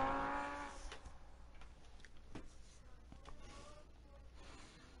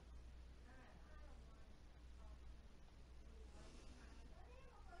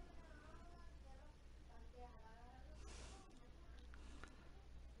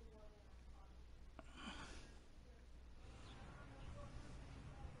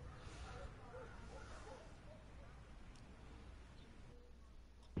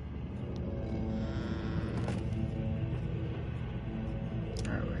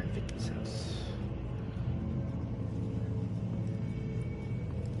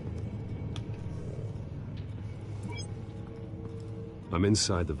 I'm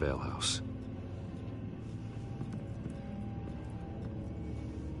inside the Vale House.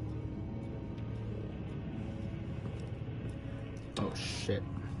 Oh shit.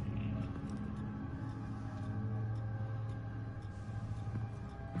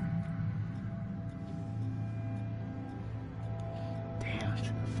 Damn, I should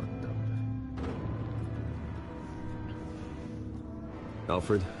have fucked up.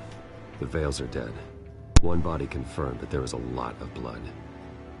 Alfred, the Vales are dead. One body confirmed, but there is a lot of blood.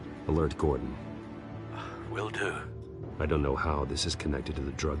 Alert Gordon. Will do. I don't know how this is connected to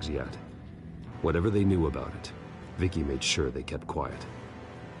the drugs yet. Whatever they knew about it, Vicky made sure they kept quiet.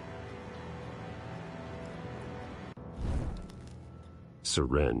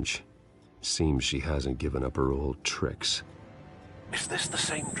 Syringe. Seems she hasn't given up her old tricks. Is this the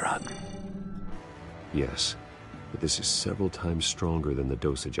same drug? Yes, but this is several times stronger than the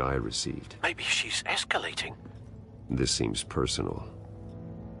dosage I received. Maybe she's escalating. This seems personal.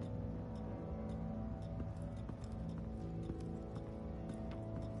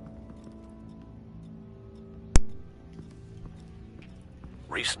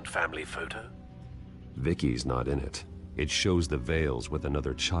 Recent family photo? Vicky's not in it. It shows the Vales with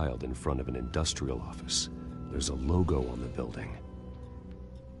another child in front of an industrial office. There's a logo on the building.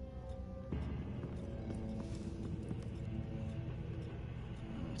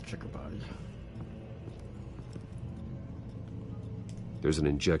 Check her body. There's an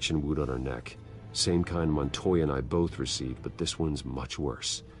injection wound on her neck. Same kind Montoya and I both received, but this one's much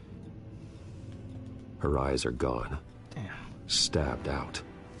worse. Her eyes are gone. Damn. Stabbed out.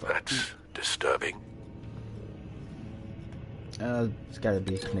 That's disturbing. It's gotta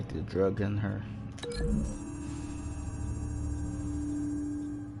be connected to drug in her.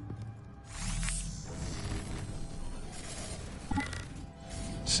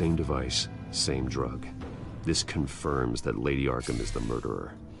 Same device, same drug. This confirms that Lady Arkham is the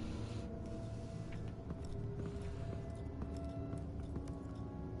murderer.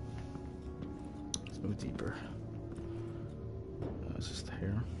 Let's move deeper. It's just the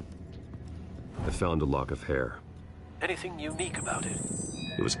hair. I found a lock of hair. Anything unique about it?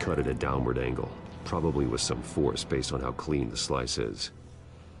 It was cut at a downward angle, probably with some force based on how clean the slice is.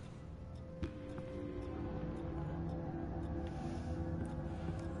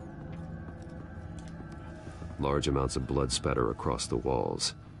 Large amounts of blood spatter across the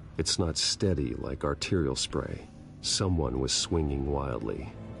walls. It's not steady like arterial spray. Someone was swinging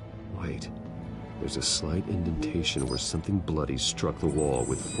wildly. Wait, there's a slight indentation where something bloody struck the wall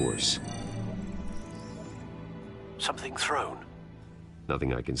with force. Something thrown?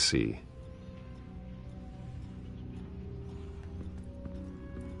 Nothing I can see.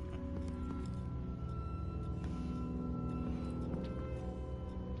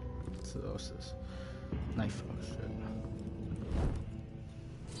 So what's this? Knife. Oh shit.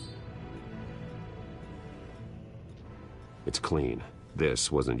 It's clean.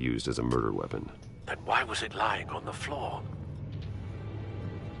 This wasn't used as a murder weapon. Then why was it lying on the floor?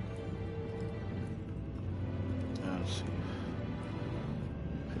 Let's see.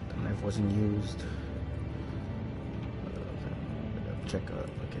 The knife wasn't used. Check out.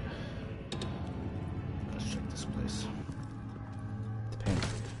 Okay. Let's check this place. The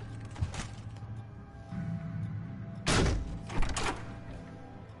pantry.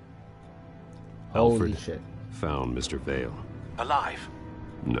 Alfred Holy shit. found Mr. Vale. Alive?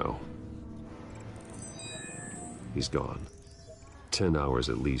 No. He's gone. 10 hours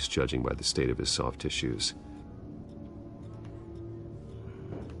at least, judging by the state of his soft tissues.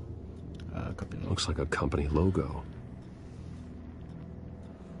 Looks like a company logo.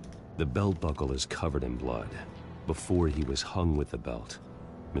 The belt buckle is covered in blood. Before he was hung with the belt,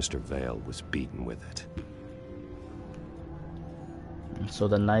 Mr. Vale was beaten with it. So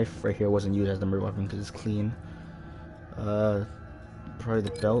the knife right here wasn't used as the murder weapon because it's clean. Probably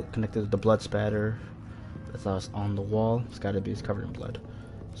the belt connected to the blood spatter that's on the wall. It's gotta be, it's covered in blood.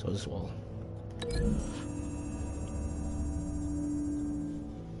 So this wall.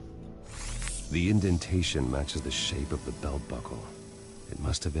 The indentation matches the shape of the belt buckle. It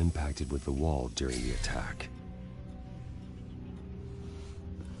must have impacted with the wall during the attack.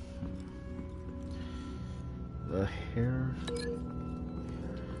 The hair.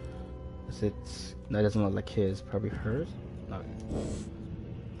 Is it? That doesn't look like his. Probably hers. No.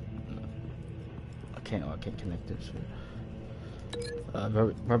 I can't connect it.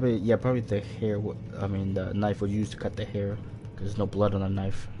 Probably the hair. I mean, the knife was used to cut the hair because there's no blood on the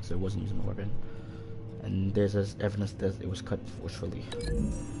knife, so it wasn't using a weapon. And there's evidence that it was cut forcefully.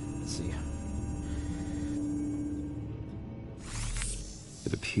 Let's see.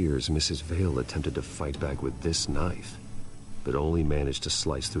 It appears Mrs. Vale attempted to fight back with this knife. but only managed to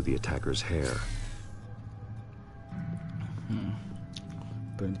slice through the attacker's hair.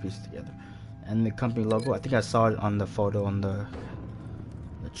 Putting the pieces together. And the company logo, I think I saw it on the photo on the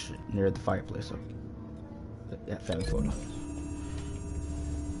near the fireplace. So that family photo.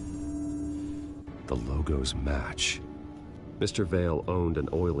 The logos match. Mr. Vale owned an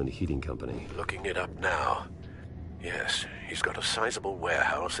oil and heating company. Looking it up now. Yes, he's got a sizable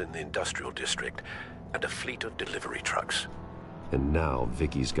warehouse in the industrial district and a fleet of delivery trucks. And now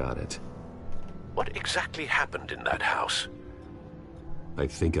Vicky's got it. What exactly happened in that house? I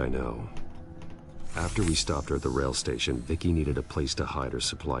think I know. After we stopped her at the rail station, Vicky needed a place to hide her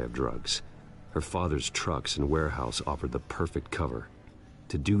supply of drugs. Her father's trucks and warehouse offered the perfect cover.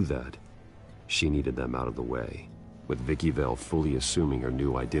 To do that, she needed them out of the way, with Vicky Vale fully assuming her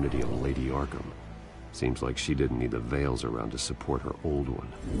new identity of Lady Arkham. Seems like she didn't need the Vales around to support her old one.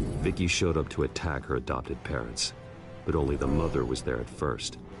 Vicky showed up to attack her adopted parents, but only the mother was there at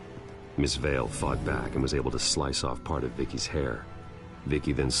first. Miss Vale fought back and was able to slice off part of Vicky's hair.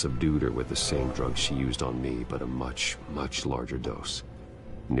 Vicky then subdued her with the same drug she used on me, but a much, much larger dose.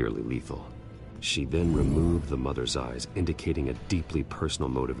 Nearly lethal. She then removed the mother's eyes, indicating a deeply personal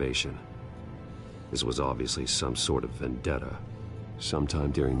motivation. This was obviously some sort of vendetta. Sometime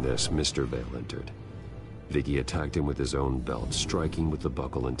during this, Mr. Vale entered. Vicky attacked him with his own belt, striking with the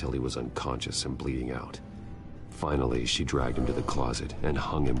buckle until he was unconscious and bleeding out. Finally, she dragged him to the closet and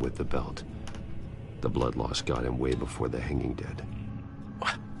hung him with the belt. The blood loss got him way before the hanging did.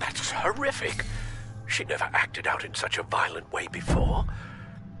 That's horrific. She never acted out in such a violent way before.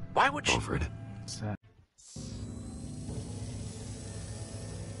 Why would she... Alfred.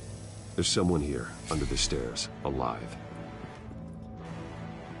 There's someone here, under the stairs, alive.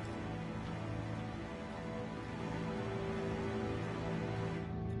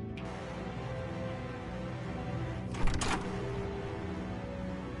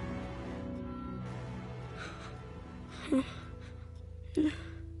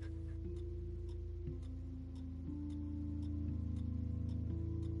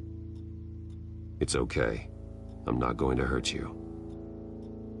 It's okay. I'm not going to hurt you.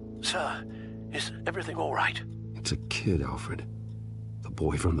 Sir, is everything all right? It's a kid, Alfred. The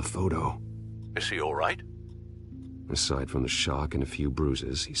boy from the photo. Is he all right? Aside from the shock and a few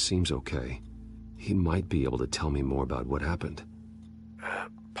bruises, he seems okay. He might be able to tell me more about what happened.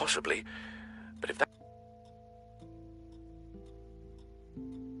 Possibly. But if that...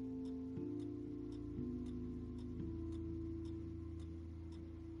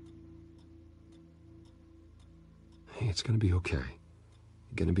 Hey, it's gonna be okay.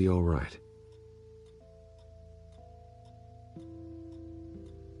 You're gonna be all right.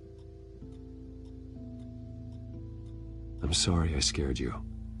 I'm sorry I scared you.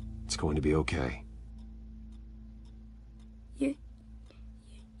 It's going to be okay.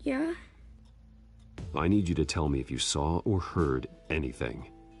 Yeah? I need you to tell me if you saw or heard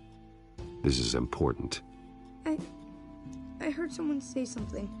anything. This is important. I heard someone say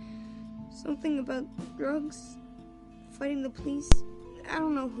something. Something about drugs, fighting the police. I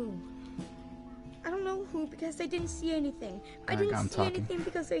don't know who. Because I didn't see anything. I didn't see anything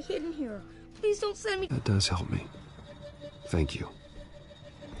because they're hidden here. Please don't send me. That does help me. Thank you.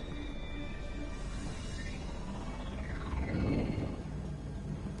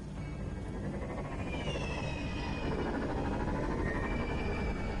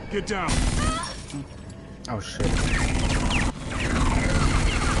 Get down. Oh shit.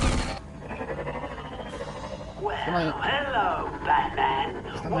 Well, hello, Batman.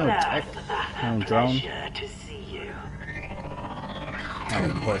 What else? Pleasure to see you.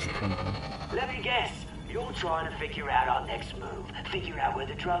 Let me guess. You're trying to figure out our next move. Figure out where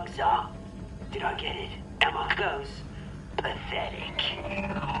the drugs are. Did I get it? Am I close? Pathetic.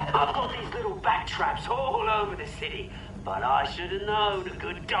 I've got these little bat traps all over the city, but I should have known a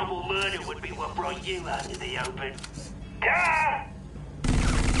good double murder would be what brought you out in the open. Ah!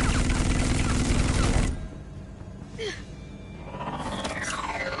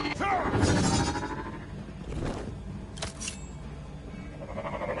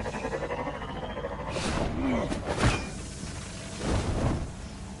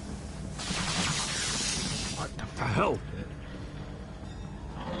 What the hell?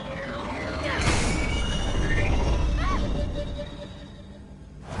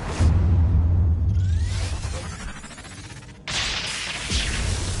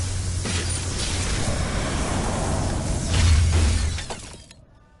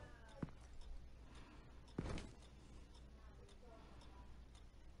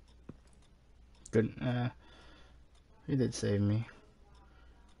 Good. You did save me.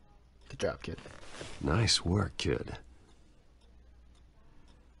 Good job, kid. Nice work, kid.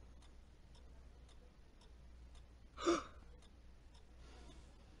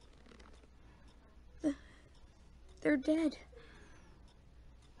 They're dead.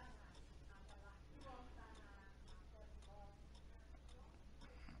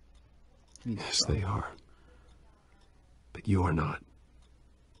 Yes, they are. But you're not.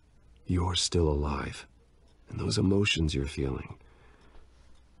 You're still alive. And those emotions you're feeling,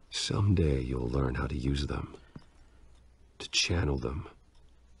 someday you'll learn how to use them. To channel them.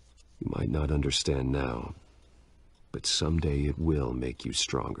 You might not understand now, but someday it will make you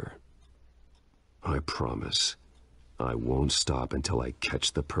stronger. I promise. I won't stop until I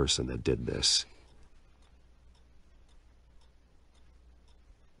catch the person that did this.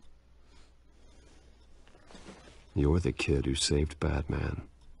 You're the kid who saved Batman.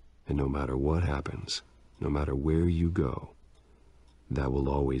 And no matter what happens, no matter where you go, that will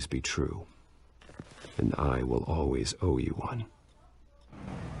always be true. And I will always owe you one.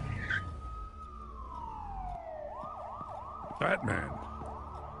 Batman.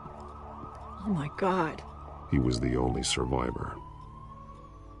 Oh my God. He was the only survivor.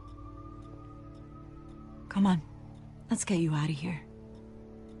 Come on. Let's get you out of here.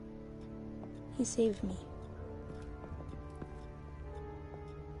 He saved me.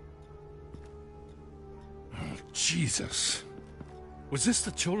 Jesus. Was this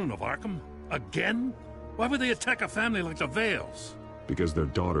the children of Arkham? Again? Why would they attack a family like the Vales? Because their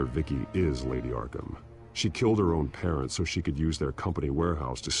daughter, Vicky, is Lady Arkham. She killed her own parents so she could use their company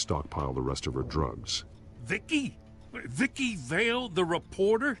warehouse to stockpile the rest of her drugs. Vicky? Vicky Vale, the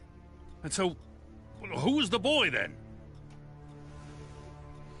reporter? And so, who was the boy then?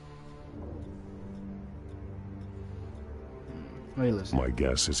 My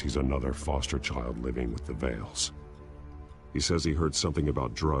guess is he's another foster child living with the Vales. He says he heard something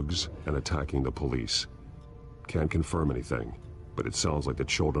about drugs and attacking the police. Can't confirm anything, but it sounds like the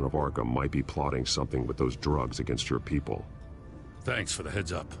children of Arkham might be plotting something with those drugs against your people. Thanks for the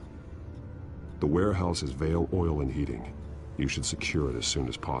heads up. The warehouse is Vale Oil and Heating. You should secure it as soon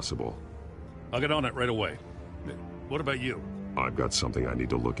as possible. I'll get on it right away. What about you? I've got something I need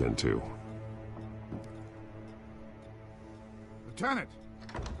to look into. Lieutenant,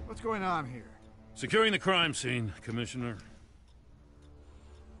 what's going on here? Securing the crime scene, Commissioner.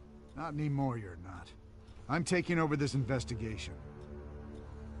 Not anymore, you're not. I'm taking over this investigation.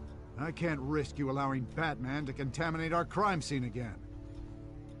 I can't risk you allowing Batman to contaminate our crime scene again.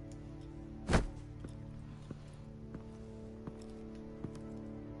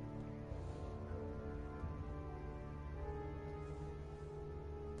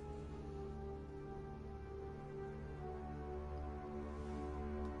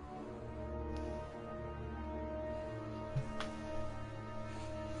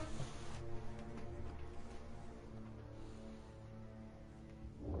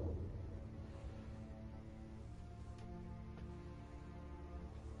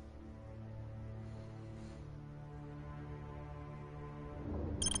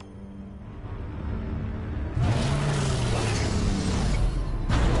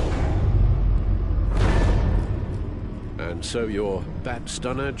 And so your bat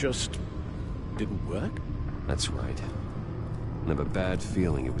stunner just didn't work? That's right. I have a bad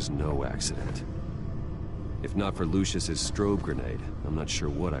feeling it was no accident. If not for Lucius's strobe grenade, I'm not sure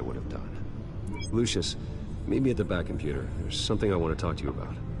what I would have done. Lucius, meet me at the back computer. There's something I want to talk to you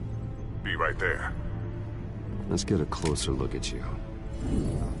about. Be right there. Let's get a closer look at you.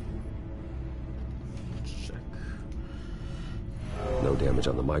 Check. No damage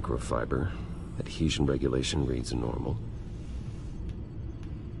on the microfiber. Adhesion regulation reads normal.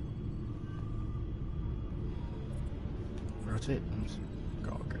 Rotate.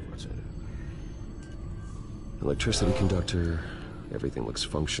 Okay, rotate. Electricity conductor. Everything looks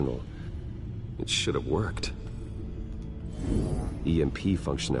functional. It should have worked. EMP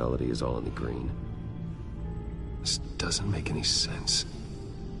functionality is all in the green. This doesn't make any sense.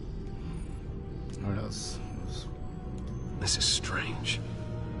 What else? This is strange.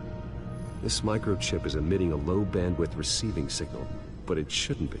 This microchip is emitting a low-bandwidth receiving signal, but it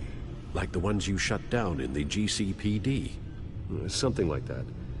shouldn't be. Like the ones you shut down in the GCPD? Something like that.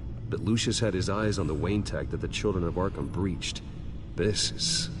 But Lucius had his eyes on the Wayne tag that the children of Arkham breached. This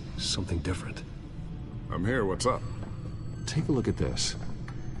is something different. I'm here, what's up? Take a look at this.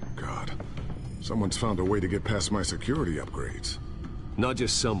 God, someone's found a way to get past my security upgrades. Not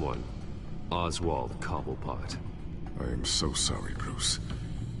just someone. Oswald Cobblepot. I am so sorry, Bruce.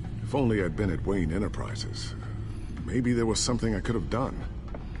 If only I'd been at Wayne Enterprises. Maybe there was something I could have done.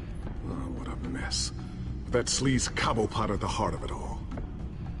 Oh, what a mess. That sleaze Cobblepot at the heart of it all.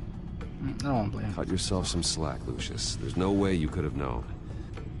 I don't blame. Cut yourself some slack, Lucius. There's no way you could have known.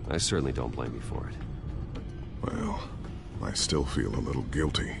 I certainly don't blame you for it. Well, I still feel a little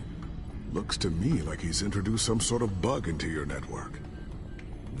guilty. Looks to me like he's introduced some sort of bug into your network.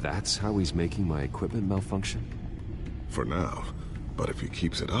 That's how he's making my equipment malfunction? For now. But if he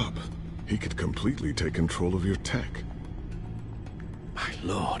keeps it up, he could completely take control of your tech. My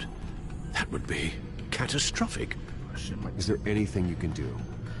lord, that would be catastrophic. Is there anything you can do?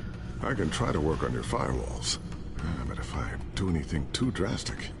 I can try to work on your firewalls. But if I do anything too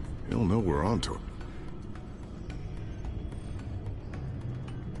drastic, he'll know we're onto him.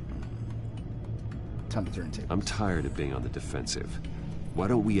 Time to turn tables. I'm tired of being on the defensive. Why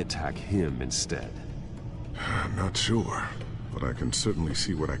don't we attack him instead? I'm not sure, but I can certainly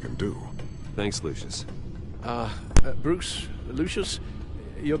see what I can do. Thanks, Lucius. Bruce, Lucius,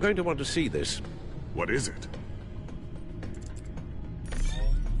 you're going to want to see this. What is it?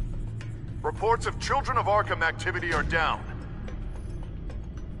 Reports of Children of Arkham activity are down.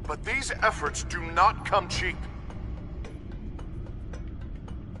 But these efforts do not come cheap.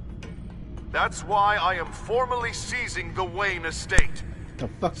 That's why I am formally seizing the Wayne estate. The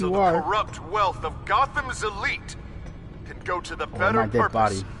fuck so you the are? corrupt wealth of Gotham's elite can go to the better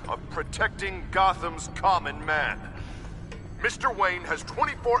purpose body. of protecting Gotham's common man. Mr. Wayne has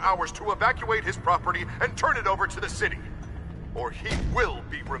 24 hours to evacuate his property and turn it over to the city, or he will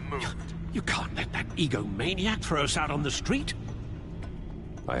be removed. You can't let that egomaniac throw us out on the street.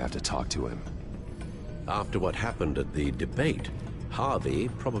 I have to talk to him. After what happened at the debate, Harvey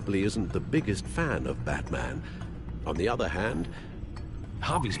probably isn't the biggest fan of Batman. On the other hand,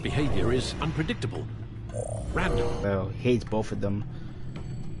 Harvey's behavior is unpredictable. Random. Well, he hates both of them.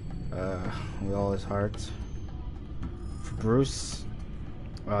 With all his heart. For Bruce,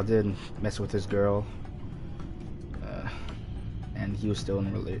 well, did mess with his girl. And he was still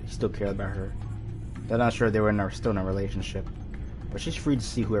he still cared about her. They're not sure they were still in a relationship. But she's free to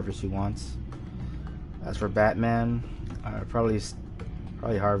see whoever she wants. As for Batman, probably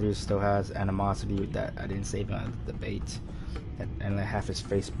Harvey still has animosity that I didn't save him at the debate, and half his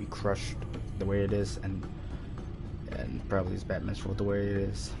face be crushed the way it is, and probably it's Batman's fault the way it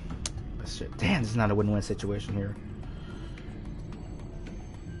is. But shit, damn, this is not a win-win situation here.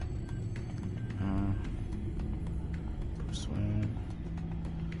 Bruce Wayne.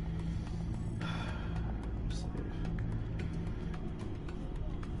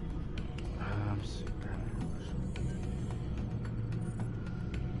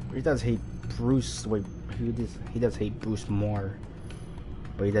 He does hate Bruce. Wait, he does hate Bruce more,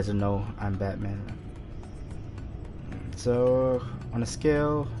 but he doesn't know I'm Batman. So on a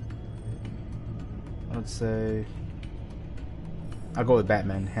scale, I would say I'll go with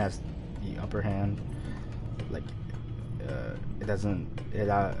Batman. Has the upper hand. Like it doesn't. It's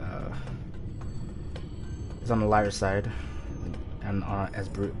on the lighter side, and as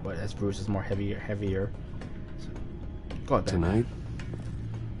Bruce is more heavier. So, go with Batman. Tonight,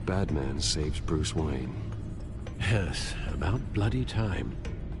 Batman saves Bruce Wayne. Yes, about bloody time.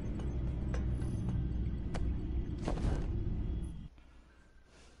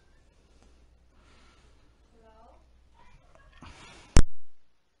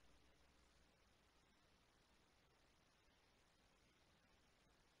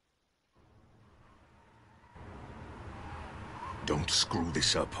 Don't screw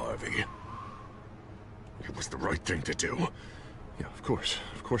this up, Harvey. It was the right thing to do. Yeah, of course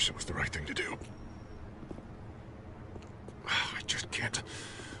it was the right thing to do. I just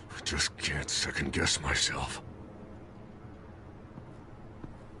can't second guess myself.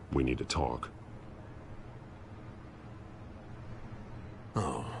 We need to talk.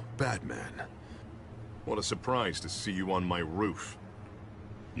 Oh, Batman. What a surprise to see you on my roof.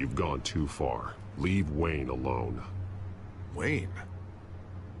 You've gone too far. Leave Wayne alone. Wayne?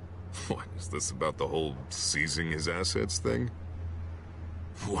 What, is this about the whole seizing his assets thing?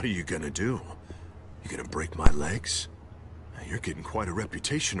 What are you gonna do? You gonna break my legs? You're getting quite a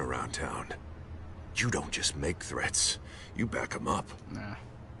reputation around town. You don't just make threats, you back them up. Nah.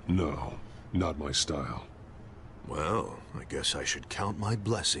 No, not my style. Well, I guess I should count my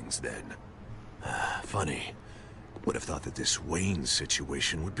blessings then. Funny. Would have thought that this Wayne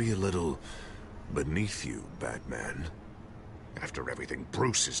situation would be a little beneath you, Batman. After everything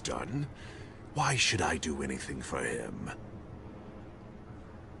Bruce has done, why should I do anything for him?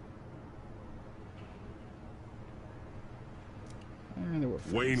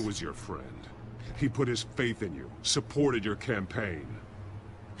 Wayne was your friend. He put his faith in you, supported your campaign.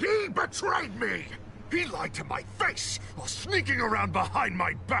 He betrayed me! He lied to my face while sneaking around behind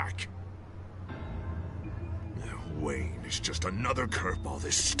my back! Wayne is just another curveball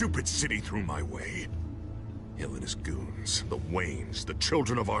this stupid city threw my way. Him and his goons, the Waynes, the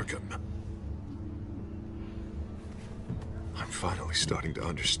Children of Arkham. I'm finally starting to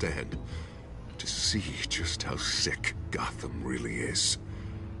understand. To see just how sick Gotham really is.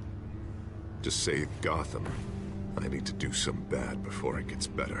 To save Gotham, I need to do some bad before it gets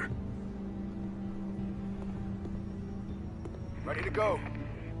better. Ready to go.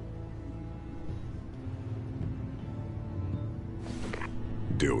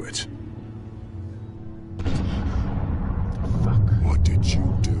 Do it. What did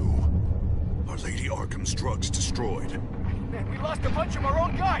you do? Our Lady Arkham's drugs destroyed. Man, we lost a bunch of our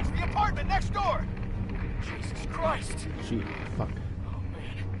own guys. The apartment next door. Jesus Christ. Gee, fuck. Oh,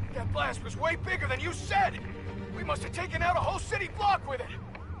 man. That blast was way bigger than you said. We must have taken out a whole city block with it.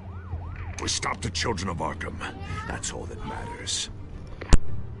 We stopped the children of Arkham. That's all that matters.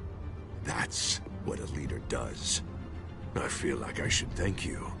 That's what a leader does. I feel like I should thank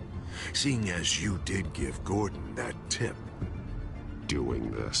you, seeing as you did give Gordon that tip.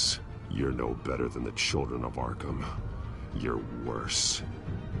 Doing this, you're no better than the children of Arkham. You're worse.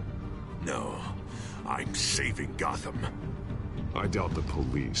 No, I'm saving Gotham. I doubt the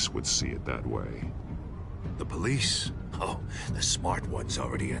police would see it that way. The police? Oh, the smart ones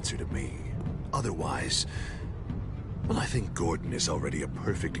already answered me. Otherwise, well, I think Gordon is already a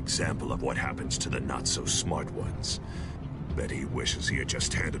perfect example of what happens to the not-so-smart ones. Bet he wishes he had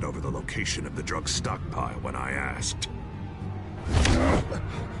just handed over the location of the drug stockpile when I asked.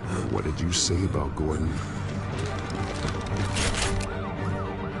 What did you say about Gordon?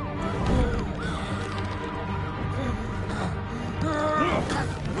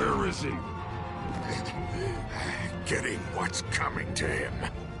 Where is he? Getting what's coming to him.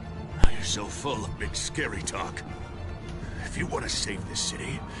 You're so full of big scary talk. If you want to save this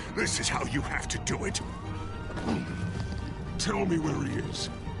city, this is how you have to do it. Tell me where he is.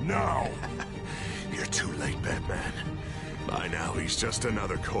 Now! You're too late, Batman. By now, he's just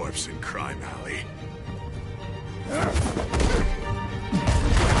another corpse in Crime Alley.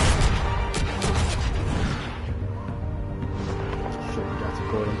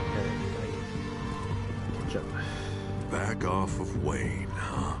 Back off of Wayne,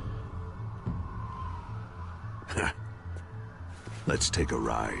 huh? Let's take a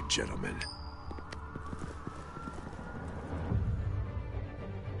ride, gentlemen.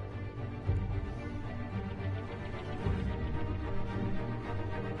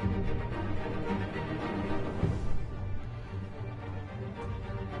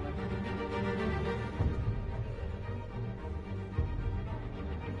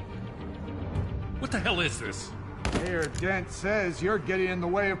 What the hell is this? Mayor Dent says you're getting in the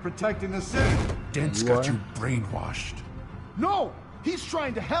way of protecting the city. Dent's got you brainwashed. No! He's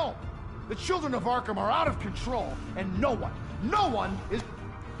trying to help! The children of Arkham are out of control, and no one is...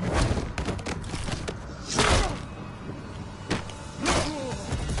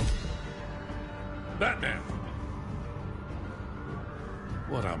 Batman!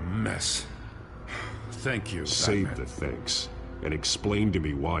 What a mess. Thank you, Save Batman. the thanks, and explain to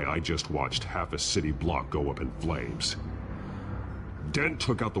me why I just watched half a city block go up in flames. Dent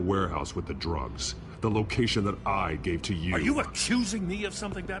took out the warehouse with the drugs, the location that I gave to you. Are you accusing me of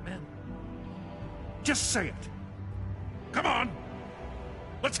something, Batman? Just say it. Come on!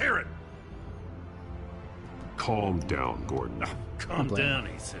 Let's hear it! Calm down, Gordon. Calm down,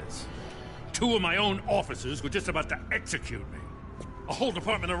 he says. 2 of my own officers were just about to execute me. A whole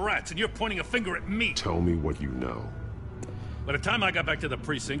department of rats, and you're pointing a finger at me. Tell me what you know. By the time I got back to the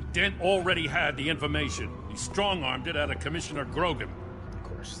precinct, Dent already had the information. He strong-armed it out of Commissioner Grogan. Of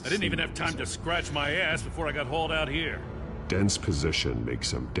course. I didn't even have time to scratch my ass before I got hauled out here. Dent's position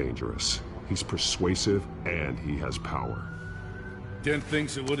makes him dangerous. He's persuasive, and he has power. Dent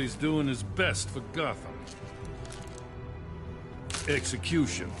thinks that what he's doing is best for Gotham.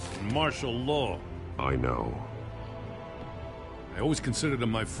 Executions and martial law. I know. I always considered him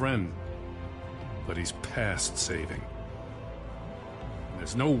my friend, but he's past saving.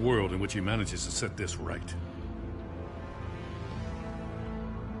 There's no world in which he manages to set this right.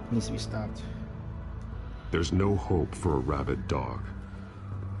 Needs to be stopped. There's no hope for a rabid dog.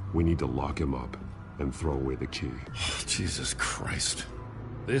 We need to lock him up and throw away the key. Jesus Christ.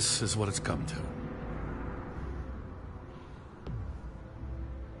 This is what it's come to.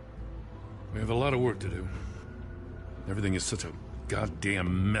 We have a lot of work to do. Everything is such a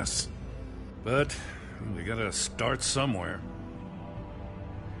goddamn mess. But we gotta start somewhere.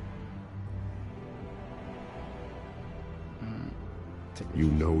 You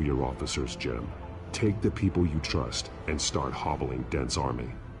know your officers, Jim. Take the people you trust and start hobbling Dent's army.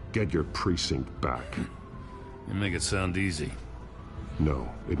 Get your precinct back. You make it sound easy. No,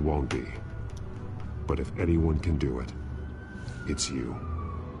 it won't be. But if anyone can do it, it's you.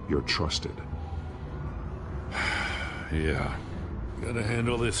 You're trusted. Yeah. Gotta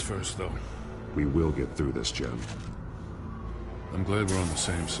handle this first, though. We will get through this, Jen. I'm glad we're on the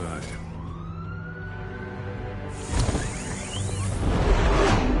same side.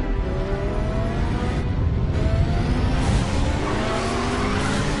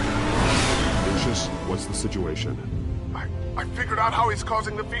 Lucius, what's the situation? I figured out how he's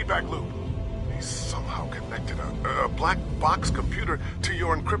causing the feedback loop. He's somehow connected a black box computer to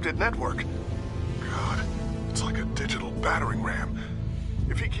your encrypted network. God, it's like a digital battering ram.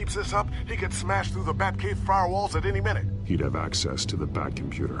 If he keeps this up, he gets smashed through the Batcave firewalls at any minute. He'd have access to the Bat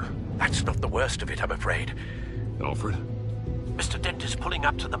computer. That's not the worst of it, I'm afraid. Alfred? Mr. Dent is pulling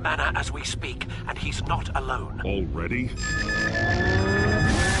up to the manor as we speak, and he's not alone. Already?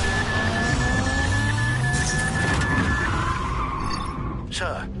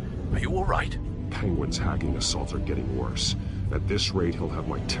 Sir, are you all right? Penguin's hacking assaults are getting worse. At this rate, he'll have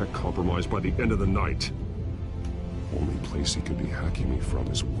my tech compromised by the end of the night. Only place he could be hacking me from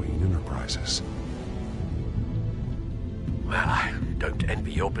is Wayne Enterprises. Well, I don't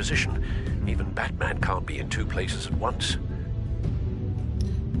envy your position. Even Batman can't be in two places at once.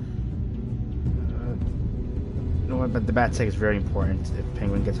 You know what, but the Bat tech is very important. If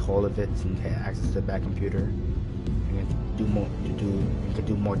Penguin gets hold of it and has access to the Bat computer, you can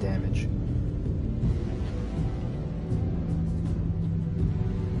do more damage.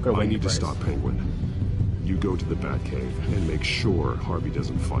 I need to stop Penguin. You go to the Batcave and make sure Harvey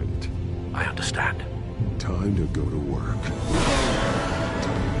doesn't find it. I understand. Time to go to work.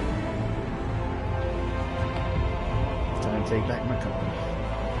 It's time to take back my company.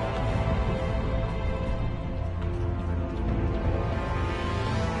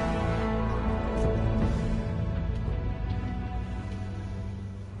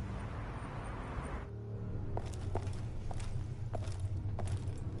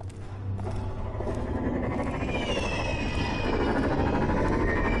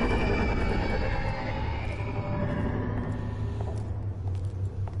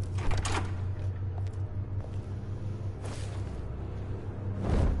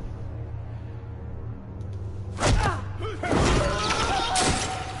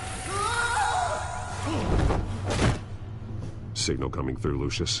 Signal coming through,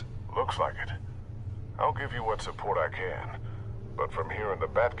 Lucius. Looks like it. I'll give you what support I can. But from here in the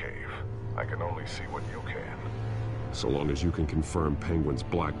Batcave, I can only see what you can. So long as you can confirm Penguin's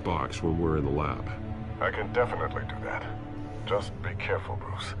black box when we're in the lab. I can definitely do that. Just be careful,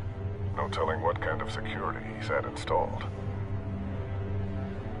 Bruce. No telling what kind of security he's had installed.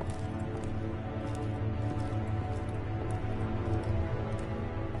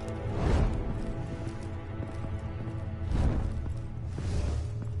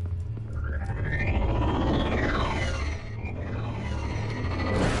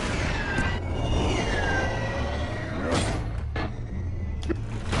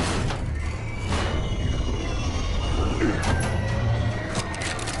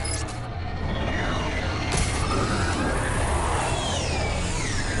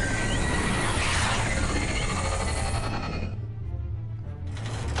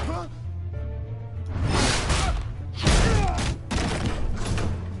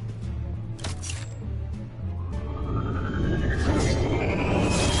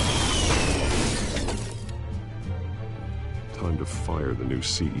 Time to fire the new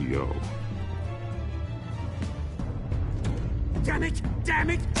CEO. Damn it! Damn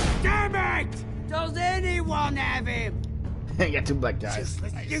it! Damn it! Does anyone have him? You got two black guys.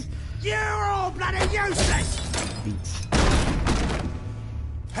 You're all bloody useless! Beats.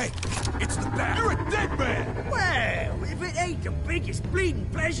 Hey, it's the Bat. You're a dead man! Well, if it ain't the biggest bleeding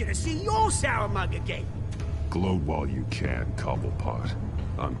pleasure to see your sour mug again. Gloat while you can, Cobblepot.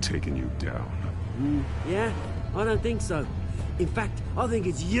 I'm taking you down. Yeah? I don't think so. In fact, I think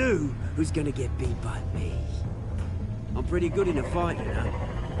it's you who's gonna get beat by me. I'm pretty good in a fight, you know.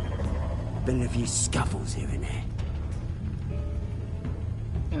 Been in a few scuffles here and there.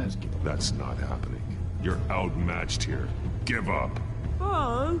 That's not happening. You're outmatched here. Give up.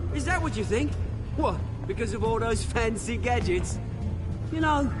 Oh, is that what you think? What, because of all those fancy gadgets? You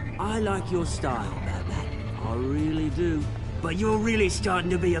know, I like your style, Batman. I really do. But you're really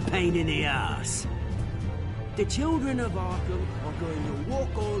starting to be a pain in the ass. The children of Arkham are going to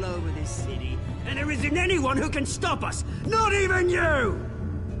walk all over this city, and there isn't anyone who can stop us, not even you!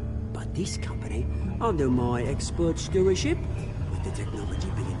 But this company, under my expert stewardship, with the technology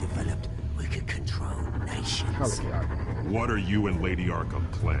being developed, we could control nations. What are you and Lady Arkham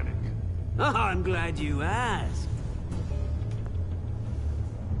planning? Oh, I'm glad you asked.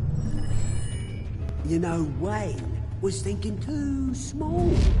 You know, Wayne was thinking too small.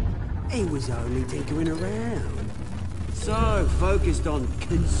 He was only tinkering around. So focused on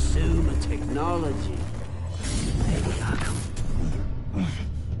consumer technology. Maybe Arkham.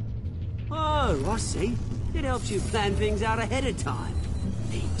 Oh, I see. It helps you plan things out ahead of time.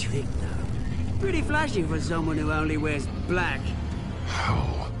 Neat trick, though. Pretty flashy for someone who only wears black.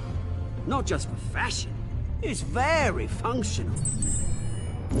 How? Not just for fashion. It's very functional.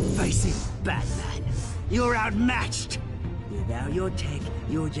 Face it, Batman. You're outmatched. Without your tech,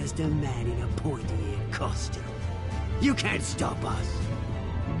 you're just a man in a pointy-eared costume. You can't stop us.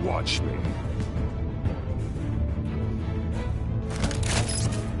 Watch me.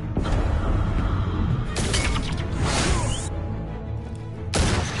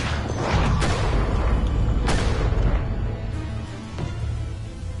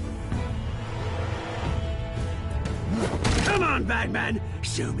 Come on, Batman.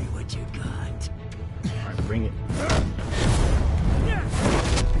 Show me what you got. Alright, bring it.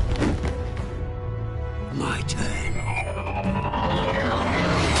 My turn.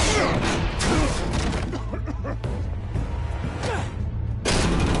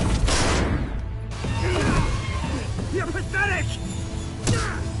 You're pathetic!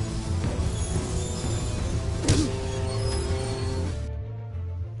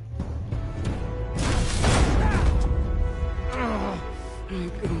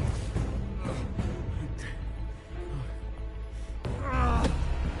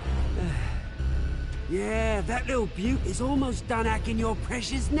 Yeah, that little beaut is almost done hacking your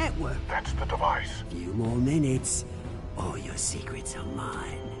precious network. That's the device. Few more minutes, all your secrets are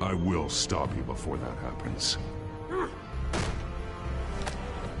mine. I will stop you before that happens.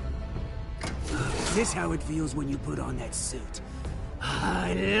 Is this how it feels when you put on that suit?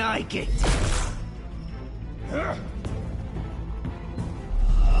 I like it!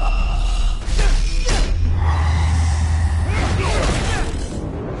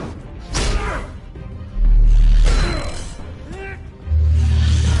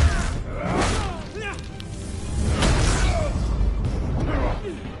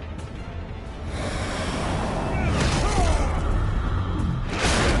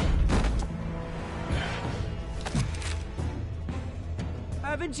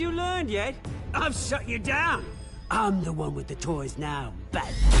 Haven't you learned yet? I've shut you down. I'm the one with the toys now,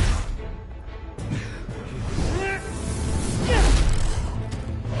 Batman.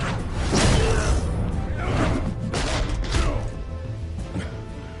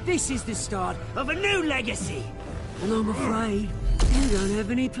 This is the start of a new legacy. And I'm afraid you don't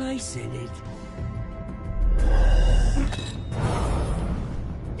have any place in it.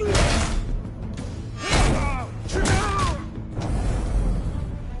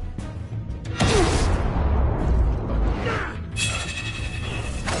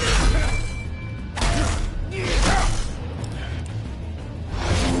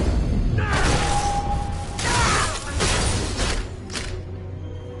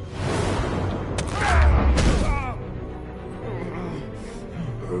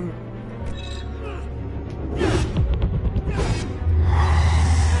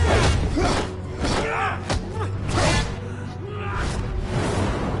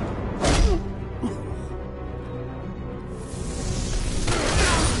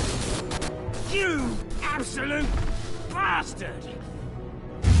 You absolute bastard!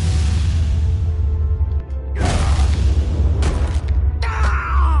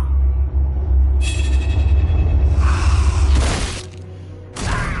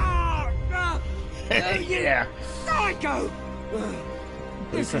 Yeah. Psycho!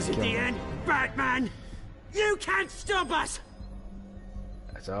 This can't isn't kill the me. end, Batman! You can't stop us!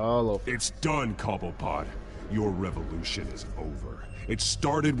 That's all over. It's done, Cobblepot. Your revolution is over. It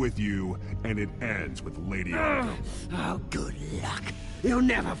started with you, and it ends with Lady Arkham. Oh, good luck. You'll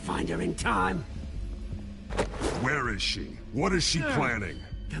never find her in time. Where is she? What is she planning?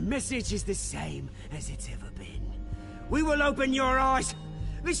 The message is the same as it's ever been. We will open your eyes.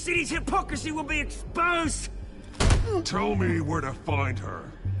 The city's hypocrisy will be exposed. Tell me where to find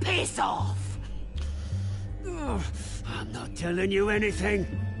her. Piss off! Ugh, I'm not telling you anything.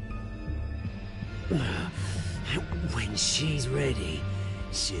 When she's ready,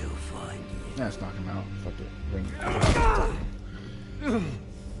 she'll find you. Let's knock him out. Fuck it. Bring it.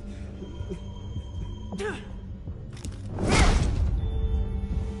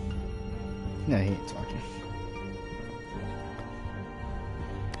 Nah, he ain't talking.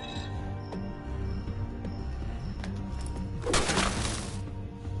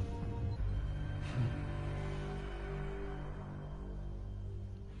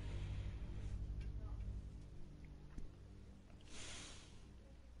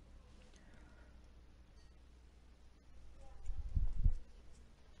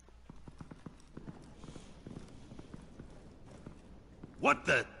 What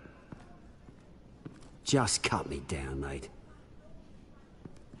the? Just cut me down, mate.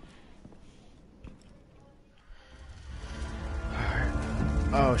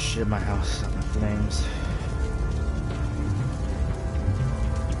 Oh shit, my house is up in flames.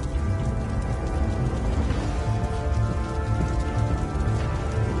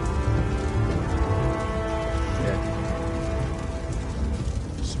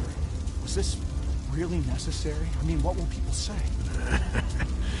 Sorry. Was this really necessary? I mean, what will people say?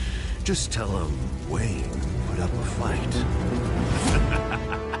 Just tell them Wayne put up a fight.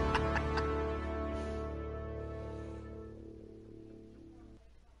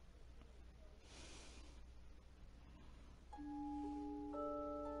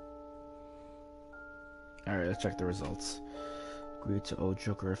 Alright, let's check the results. Agreed to owe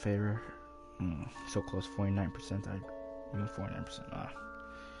Joker a favor. So close, 49%. Even 49%.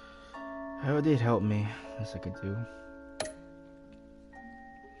 How would it help me? As I could do.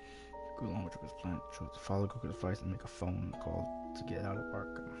 Go along with Joker's plan. Chose to follow Joker's advice and make a phone call to get out of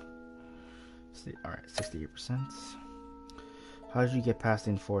Arkham. Alright, 68%. How did you get past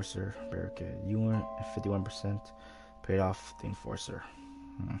the Enforcer barricade? You went 51%. Paid off the Enforcer.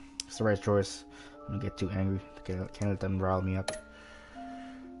 It's the right choice. I'm gonna get too angry. Can't let them rile me up.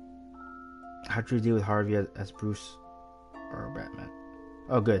 How'd you deal with Harvey as Bruce or Batman?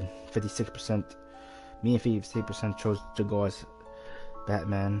 Oh, good. 56%. Me and 58% chose to go as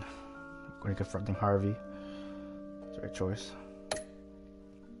Batman when confronting Harvey. It's the right choice.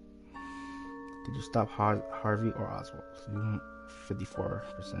 Did you stop Harvey or Oswald? You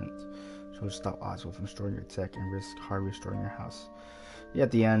 54% chose to stop Oswald from storing your tech and risk Harvey storing your house. Yeah,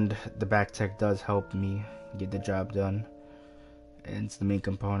 at the end, the back tech does help me get the job done. And it's the main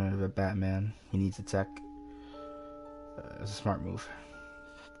component of a Batman. He needs the tech. It's a smart move.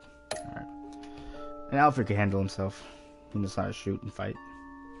 Alright. And Alfred can handle himself. He knows how to shoot and fight.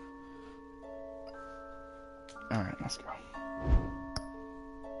 Alright, let's go.